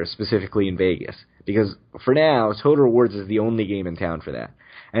elsewhere, specifically in Vegas. Because for now, Total Rewards is the only game in town for that.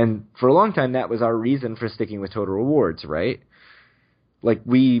 And for a long time, that was our reason for sticking with Total Rewards, right? Like,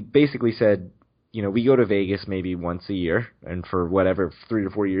 we basically said, we go to Vegas maybe once a year, and for 3 to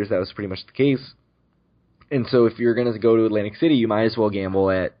 4 years, that was pretty much the case. And so if you're going to go to Atlantic City, you might as well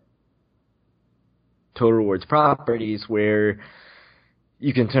gamble at Total Rewards properties where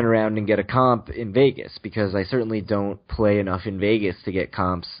you can turn around and get a comp in Vegas, because I certainly don't play enough in Vegas to get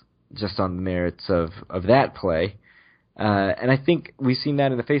comps just on the merits of that play. And I think we've seen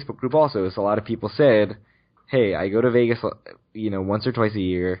that in the Facebook group also. Is a lot of people said, hey, I go to Vegas, once or twice a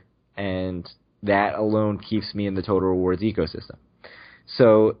year, and that alone keeps me in the Total Rewards ecosystem.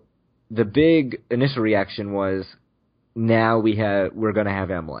 So the big initial reaction was, now we're going to have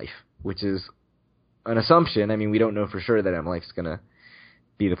M-Life, which is an assumption. I mean, we don't know for sure that M-Life's going to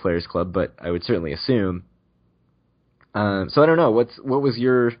be the Players Club, but I would certainly assume. So I don't know. What was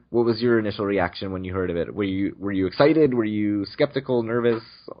your initial reaction when you heard of it? Were you excited? Were you skeptical, nervous,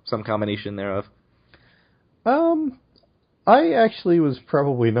 some combination thereof? I actually was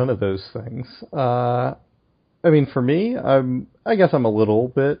probably none of those things. I mean, for me, I guess I'm a little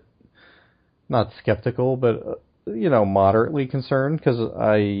bit not skeptical, but moderately concerned because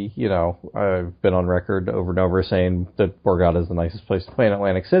I've been on record over and over saying that Borgata is the nicest place to play in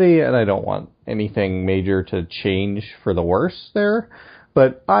Atlantic City, and I don't want anything major to change for the worse there.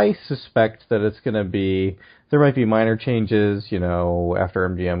 But I suspect that there might be minor changes, after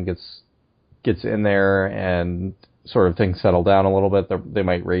MGM gets in there and sort of things settle down a little bit. They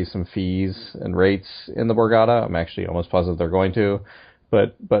might raise some fees and rates in the Borgata. I'm actually almost positive they're going to.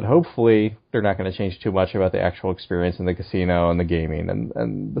 But hopefully they're not going to change too much about the actual experience in the casino and the gaming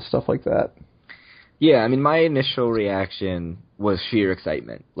and the stuff like that. Yeah, I mean, my initial reaction was sheer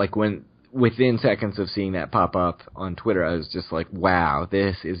excitement. Like, within seconds of seeing that pop up on Twitter, I was just like, wow,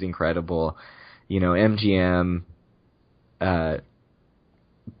 this is incredible. MGM,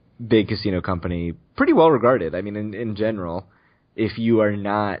 big casino company, pretty well regarded. I mean, in general, if you are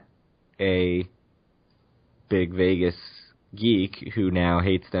not a big Vegas geek who now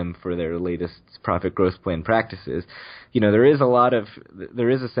hates them for their latest profit growth plan practices, there is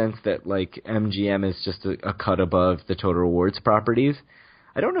a sense that like MGM is just a cut above the total rewards properties.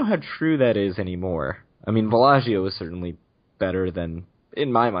 I don't know how true that is anymore. I mean, Bellagio is certainly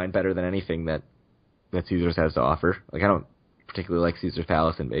in my mind, better than anything that Caesars has to offer. Like, I don't particularly like Caesars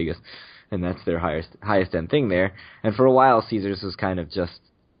Palace in Vegas, and that's their highest end thing there. And for a while, Caesars was kind of just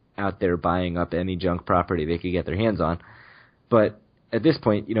out there buying up any junk property they could get their hands on. But at this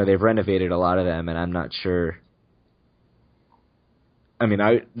point, they've renovated a lot of them, and I'm not sure. I mean,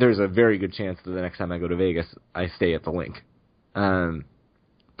 there's a very good chance that the next time I go to Vegas, I stay at the Link.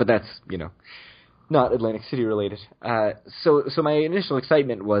 But that's, not Atlantic City related. So my initial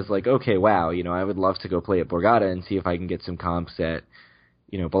excitement was like, okay, wow, I would love to go play at Borgata and see if I can get some comps at,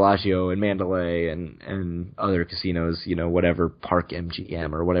 Bellagio and Mandalay and other casinos, whatever, Park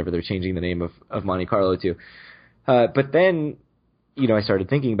MGM or whatever they're changing the name of Monte Carlo to. But then, I started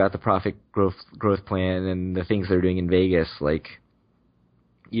thinking about the profit growth plan and the things they're doing in Vegas, like,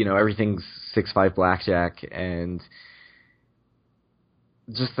 everything's 6-5 blackjack, and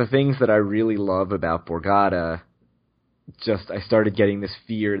just the things that I really love about Borgata, I started getting this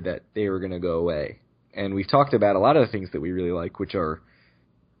fear that they were going to go away. And we've talked about a lot of the things that we really like, which are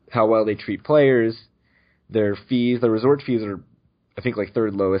how well they treat players, their fees. The resort fees are, I think, like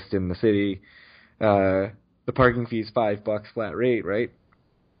third lowest in the city. The parking fee is $5 flat rate, right?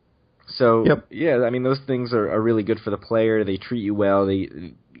 So, yep. Yeah, I mean, those things are really good for the player. They treat you well. They,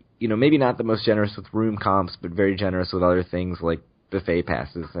 maybe not the most generous with room comps, but very generous with other things like buffet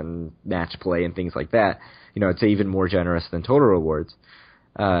passes and match play and things like that. I'd say even more generous than total rewards.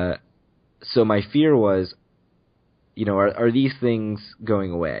 So my fear was, are these things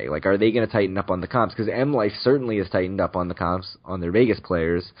going away? Like, are they going to tighten up on the comps? Because M Life certainly has tightened up on the comps on their Vegas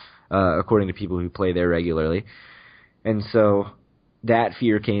players, according to people who play there regularly. And so that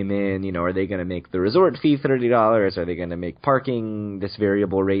fear came in, are they going to make the resort fee $30? Are they going to make parking this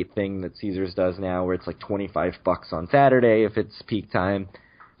variable rate thing that Caesars does now where it's like $25 on Saturday if it's peak time?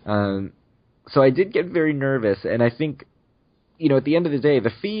 So I did get very nervous, and I think, at the end of the day,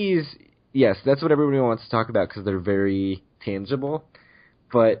 the fees, yes, that's what everybody wants to talk about because they're very tangible,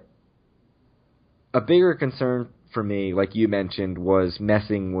 but a bigger concern for me, like you mentioned, was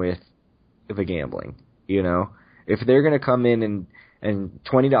messing with the gambling, If they're going to come in and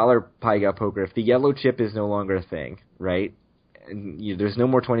 $20 pie gout poker, if the yellow chip is no longer a thing, right? And there's no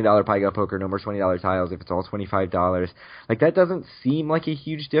more $20 pie gout poker, no more $20 tiles, if it's all $25. Like, that doesn't seem like a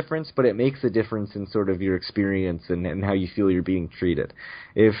huge difference, but it makes a difference in sort of your experience and how you feel you're being treated.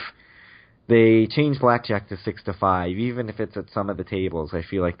 If they change blackjack to 6-5, even if it's at some of the tables, I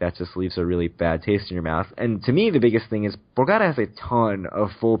feel like that just leaves a really bad taste in your mouth. And to me, the biggest thing is Borgata has a ton of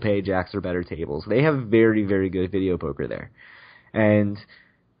full pay jacks or better tables. They have very, very good video poker there. And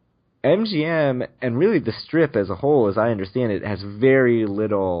MGM, and really the Strip as a whole, as I understand it, has very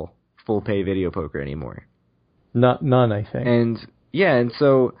little full pay video poker anymore. None, I think. And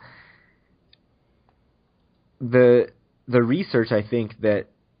so the research, I think, that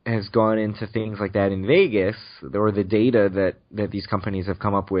has gone into things like that in Vegas, or the data that these companies have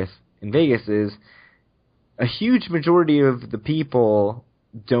come up with in Vegas, is a huge majority of the people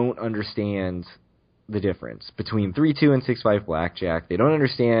don't understand the difference between 3-2 and 6-5 blackjack. They don't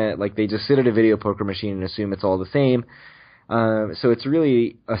understand, like, they just sit at a video poker machine and assume it's all the same. So it's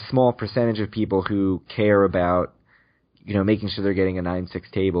really a small percentage of people who care about, making sure they're getting a 9-6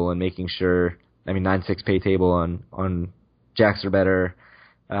 table and making sure, 9-6 pay table on jacks or better,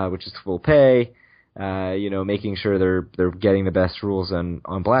 which is full pay, making sure they're getting the best rules on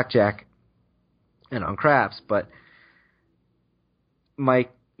blackjack and on craps. But my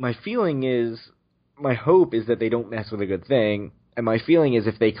feeling is, my hope is that they don't mess with a good thing, and my feeling is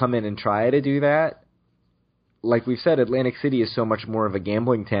if they come in and try to do that, like we've said, Atlantic City is so much more of a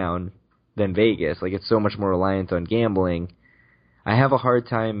gambling town than Vegas. Like, it's so much more reliant on gambling. I have a hard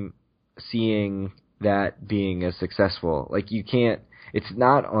time seeing that being as successful. Like, you can't, it's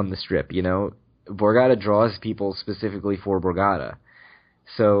not on the Strip, you know? Borgata draws people specifically for Borgata.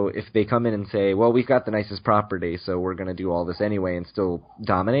 So if they come in and say, well, we've got the nicest property, so we're going to do all this anyway and still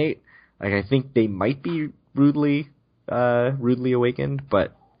dominate, like, I think they might be rudely awakened,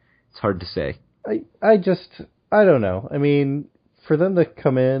 but it's hard to say. I don't know. I mean, for them to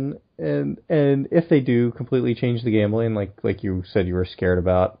come in and if they do completely change the gambling, like you said you were scared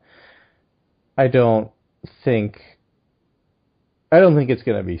about, I don't think it's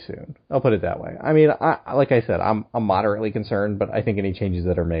going to be soon. I'll put it that way. I mean, like I said, I'm moderately concerned, but I think any changes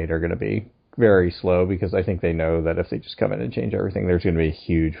that are made are going to be very slow because I think they know that if they just come in and change everything, there's going to be a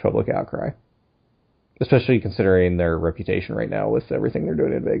huge public outcry, especially considering their reputation right now with everything they're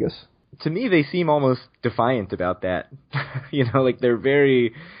doing in Vegas. To me, they seem almost defiant about that. You know, like they're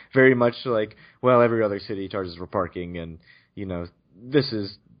very, very much like, well, every other city charges for parking, and, you know, this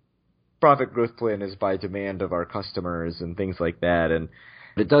is profit growth plan is by demand of our customers and things like that. And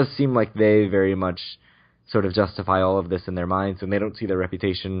it does seem like they very much sort of justify all of this in their minds, and they don't see their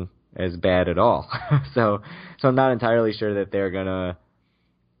reputation as bad at all. So I'm not entirely sure that they're gonna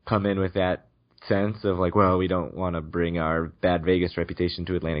come in with that sense of like, well, we don't want to bring our bad Vegas reputation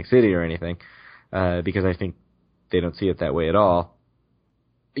to Atlantic City or anything, because I think they don't see it that way at all.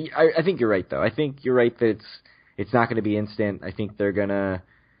 I think you're right, though. I think you're right that it's not going to be instant. I think they're gonna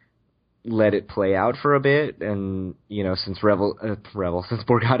let it play out for a bit, and, you know, since since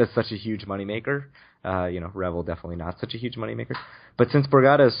Borgata is such a huge moneymaker, you know, Revel definitely not such a huge moneymaker, but since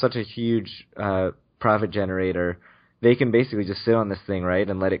Borgata is such a huge profit generator, they can basically just sit on this thing, right,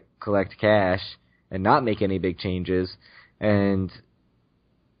 and let it collect cash and not make any big changes, and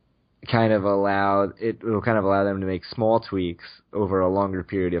it'll kind of allow them to make small tweaks over a longer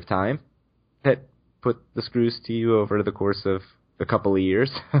period of time that put the screws to you over the course of a couple of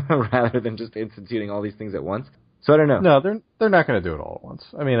years rather than just instituting all these things at once. So I don't know. No, they're not going to do it all at once.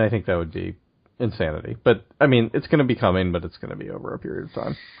 I mean, I think that would be insanity. But I mean, it's going to be coming, but it's going to be over a period of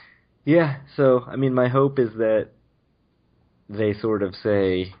time. Yeah. So I mean, my hope is that they sort of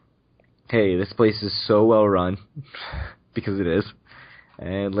say, "Hey, this place is so well run," because it is,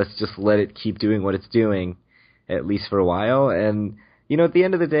 and let's just let it keep doing what it's doing, at least for a while. And you know, at the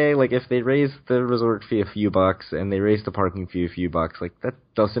end of the day, like, if they raise the resort fee a few bucks and they raise the parking fee a few bucks, like, that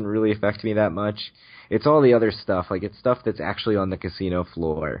doesn't really affect me that much. It's all the other stuff. Like, it's stuff that's actually on the casino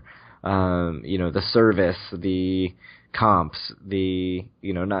floor. You know, the service, the comps, the,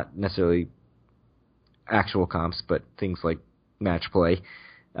 you know, not necessarily actual comps, but things like match play.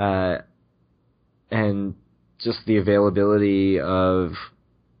 And just the availability of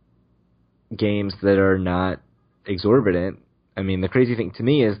games that are not exorbitant. I mean, the crazy thing to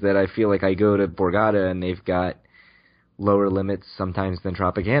me is that I feel like I go to Borgata and they've got lower limits sometimes than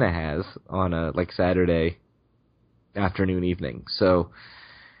Tropicana has on a, like, Saturday afternoon, evening. So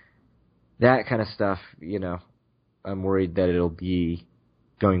that kind of stuff, you know, I'm worried that it'll be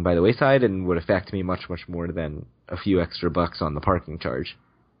going by the wayside and would affect me much, much more than a few extra bucks on the parking charge.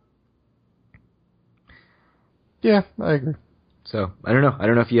 Yeah, I agree. So, I don't know. I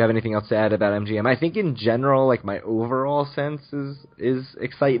don't know if you have anything else to add about MGM. I think in general, like, my overall sense is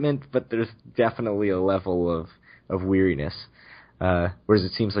excitement, but there's definitely a level of weariness. Whereas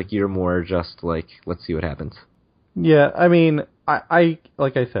it seems like you're more just like, let's see what happens. Yeah, I mean, I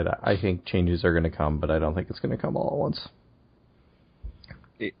like I said, I think changes are going to come, but I don't think it's going to come all at once.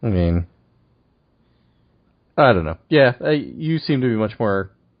 I mean, I don't know. Yeah, you seem to be much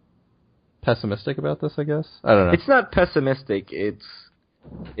more pessimistic about this, I guess. I don't know. It's not pessimistic. It's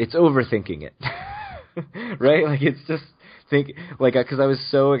overthinking it, right? Like, it's just because I was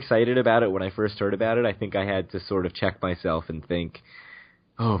so excited about it when I first heard about it. I think I had to sort of check myself and think,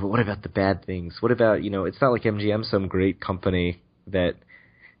 oh, but what about the bad things? What about, you know, it's not like MGM's some great company that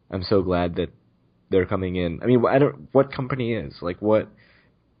I'm so glad that they're coming in. I mean, what company is? Like, what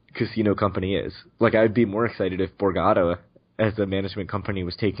casino company is? Like, I'd be more excited if Borgata as a management company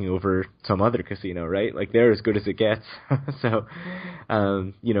was taking over some other casino, right? Like, they're as good as it gets. So,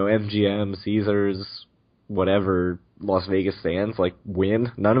 you know, MGM, Caesars, whatever, Las Vegas fans, like,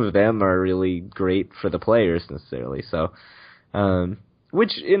 win. None of them are really great for the players necessarily. So,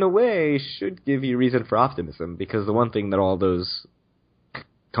 which in a way should give you reason for optimism, because the one thing that all those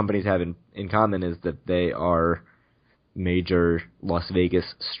companies have in common is that they are major Las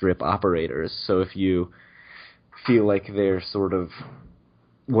Vegas Strip operators. So if you feel like they're sort of,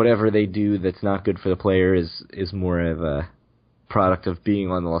 whatever they do that's not good for the player is more of a product of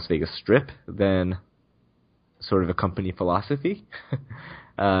being on the Las Vegas Strip, then sort of a company philosophy.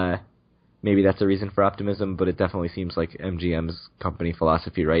 Maybe that's a reason for optimism, but it definitely seems like MGM's company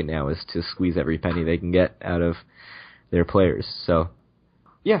philosophy right now is to squeeze every penny they can get out of their players. So,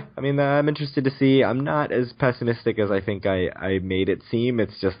 yeah, I mean, I'm interested to see. I'm not as pessimistic as I think I made it seem.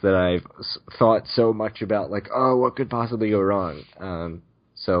 It's just that I've thought so much about, like, oh, what could possibly go wrong?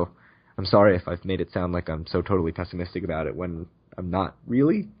 So I'm sorry if I've made it sound like I'm so totally pessimistic about it when I'm not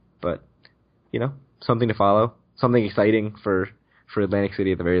really, but, you know, something to follow, something exciting for Atlantic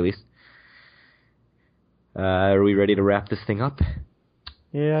City at the very least. Are we ready to wrap this thing up?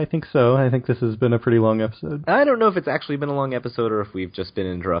 Yeah, I think so. I think this has been a pretty long episode. I don't know if it's actually been a long episode or if we've just been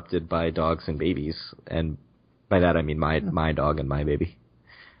interrupted by dogs and babies. And by that I mean my dog and my baby.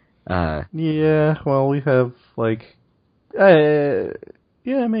 Yeah, well, we have, like... yeah,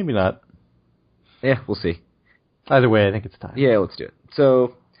 maybe not. Yeah, we'll see. Either way, I think it's time. Yeah, let's do it.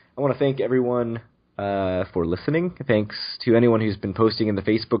 So, I want to thank everyone for listening. Thanks to anyone who's been posting in the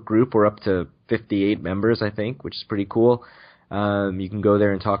Facebook group. We're up to 58 members, I think, which is pretty cool. You can go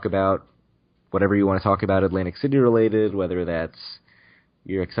there and talk about whatever you want to talk about Atlantic City related, whether that's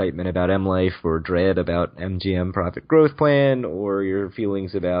your excitement about M-Life or dread about MGM Profit Growth Plan, or your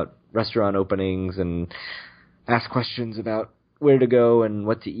feelings about restaurant openings, and ask questions about where to go and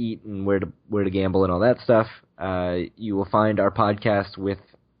what to eat and where to gamble and all that stuff. You will find our podcast with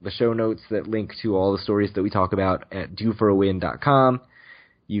the show notes that link to all the stories that we talk about at doforawin.com.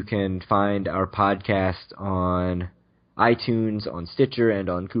 You can find our podcast on iTunes, on Stitcher, and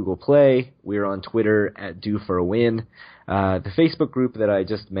on Google Play. We're on Twitter at doforawin. The Facebook group that I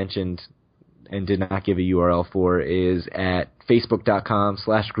just mentioned and did not give a URL for is at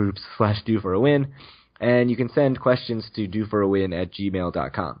facebook.com/groups/doforawin. And you can send questions to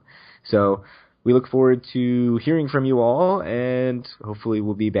doforawin@gmail.com. So we look forward to hearing from you all, and hopefully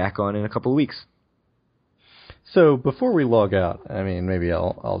we'll be back on in a couple of weeks. So before we log out, I mean, maybe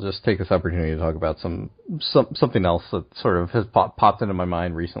I'll just take this opportunity to talk about something else that sort of has popped into my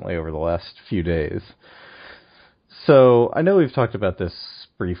mind recently over the last few days. So I know we've talked about this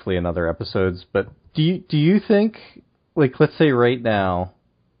briefly in other episodes, but do you think, like, let's say right now,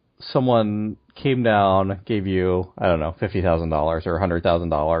 someone came down, gave you, I don't know, $50,000 or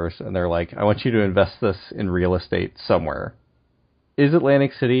 $100,000, and they're like, I want you to invest this in real estate somewhere. Is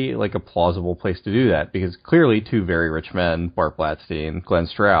Atlantic City, like, a plausible place to do that? Because clearly two very rich men, Bart Blatstein, Glenn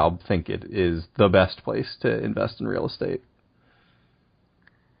Straub, think it is the best place to invest in real estate.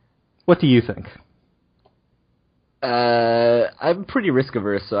 What do you think? I'm pretty risk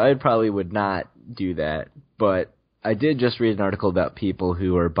averse, so I probably would not do that, but I did just read an article about people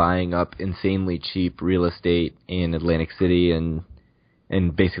who are buying up insanely cheap real estate in Atlantic City and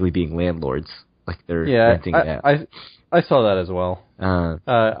basically being landlords. Like, they're renting it out. I saw that as well.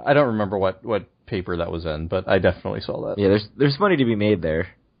 I don't remember what paper that was in, but I definitely saw that. Yeah, there's money to be made there,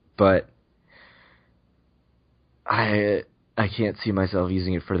 but I can't see myself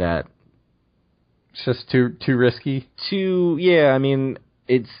using it for that. It's just too risky? Yeah, I mean,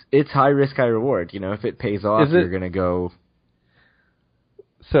 it's high risk, high reward. You know, if it pays off, you're going to go.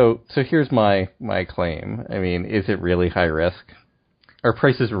 So here's my claim. I mean, is it really high risk? Are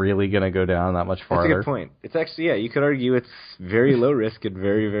prices really going to go down that much farther? That's a good point. It's actually, yeah, you could argue it's very low risk and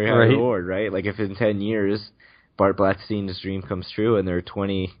very, very high reward, right? Like, if in 10 years, Bart Blatstein's dream comes true and there are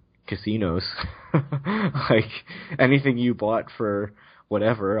 20 casinos, like, anything you bought for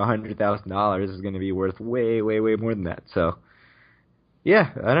whatever, $100,000 is going to be worth way, way, way more than that. So,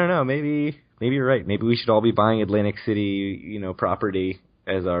 yeah, I don't know. Maybe you're right. Maybe we should all be buying Atlantic City, property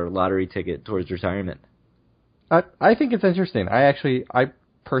as our lottery ticket towards retirement. I think it's interesting. I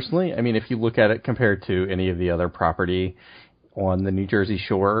personally, I mean, if you look at it compared to any of the other property on the New Jersey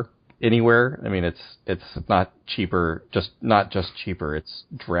shore, anywhere, I mean, it's not cheaper, not just cheaper, it's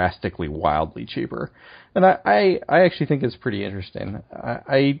drastically, wildly cheaper. And I actually think it's pretty interesting.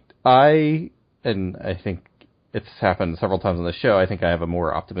 And I think it's happened several times on the show, I think I have a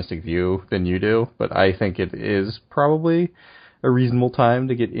more optimistic view than you do, but I think it is probably a reasonable time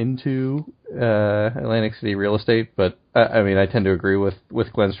to get into Atlantic City real estate. But I mean, I tend to agree with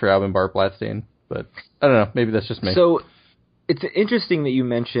Glenn Straub and Bart Blatstein, but I don't know, maybe that's just me. So it's interesting that you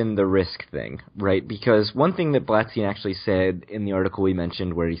mentioned the risk thing, right? Because one thing that Blatstein actually said in the article we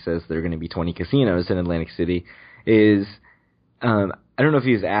mentioned, where he says there are going to be 20 casinos in Atlantic City, is I don't know if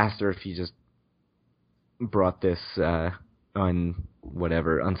he was asked or if he just brought this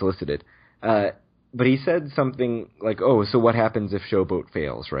unsolicited. But he said something like, oh, so what happens if Showboat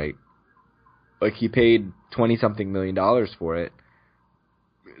fails, right? Like, he paid $20-something million for it.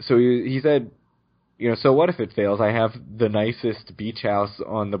 So he said, so what if it fails? I have the nicest beach house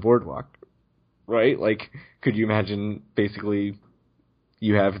on the boardwalk, right? Like, could you imagine basically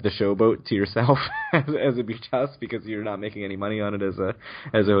you have the showboat to yourself as a beach house because you're not making any money on it as a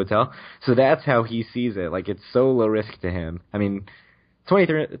hotel? So that's how he sees it. Like, it's so low risk to him. I mean,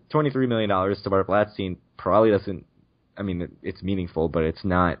 $23 million to Bart Blatstein probably doesn't. I mean, it's meaningful, but it's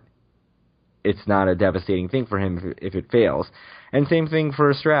not a devastating thing for him if it fails. And same thing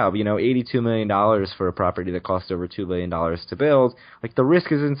for Straub. $82 million for a property that cost over $2 billion to build. Like, the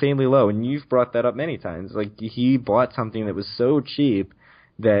risk is insanely low, and you've brought that up many times. Like, he bought something that was so cheap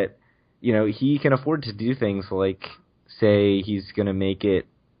that, he can afford to do things like, say, he's going to make it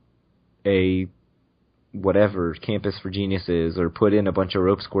a whatever, campus for geniuses, or put in a bunch of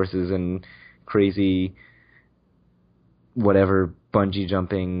ropes courses and crazy whatever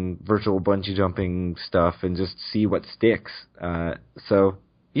virtual bungee jumping stuff, and just see what sticks. So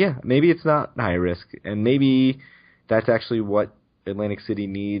yeah, maybe it's not high risk, and maybe that's actually what Atlantic City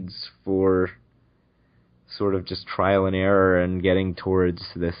needs for sort of just trial and error and getting towards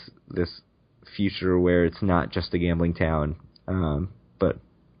this future where it's not just a gambling town. But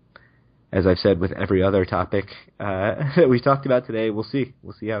as I've said with every other topic that we talked about today, we'll see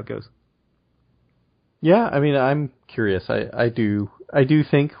how it goes. Yeah, I mean, I'm curious. I do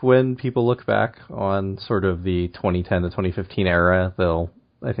think when people look back on sort of the 2010 to 2015 era,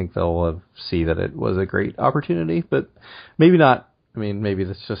 I think they'll see that it was a great opportunity, but maybe not. I mean, maybe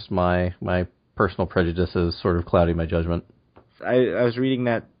that's just my personal prejudices sort of clouding my judgment. I was reading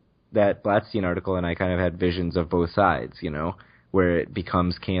that Blatstein article, and I kind of had visions of both sides, where it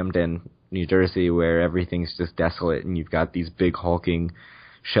becomes Camden, New Jersey, where everything's just desolate and you've got these big hulking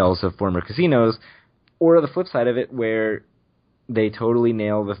shells of former casinos, or the flip side of it, where they totally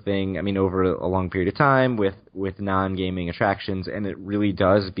nail the thing, I mean, over a long period of time with non-gaming attractions, and it really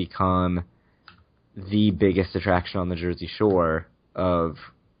does become the biggest attraction on the Jersey Shore of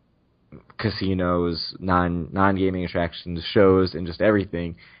casinos, non-gaming attractions, shows, and just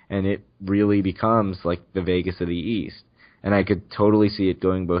everything, and it really becomes like the Vegas of the East. And I could totally see it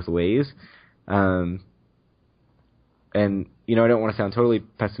going both ways. And, I don't want to sound totally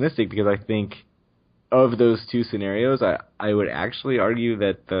pessimistic, because I think of those two scenarios, I would actually argue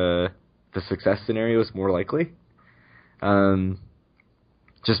that the success scenario is more likely.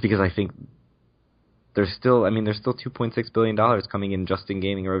 Just because I think there's still $2.6 billion coming in just in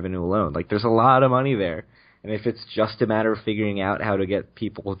gaming revenue alone. Like, there's a lot of money there. And if it's just a matter of figuring out how to get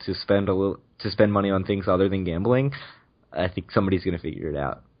people to spend money on things other than gambling, I think somebody's going to figure it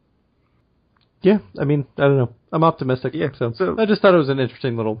out. Yeah, I mean, I don't know. I'm optimistic. Yeah, so I just thought it was an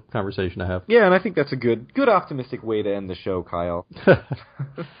interesting little conversation to have. Yeah, and I think that's a good optimistic way to end the show, Kyle.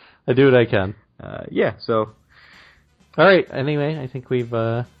 I do what I can. Yeah, so. All right. Anyway, I think we've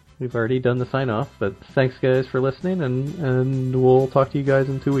already done the sign off, but thanks guys for listening, and we'll talk to you guys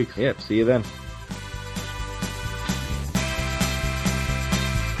in 2 weeks. Yep. See you then.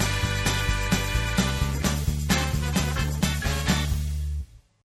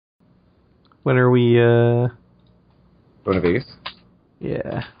 When are we, Going to Vegas?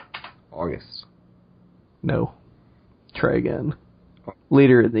 Yeah. August. No. Try again.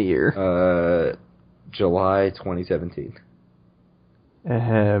 Later in the year. July 2017.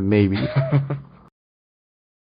 Maybe.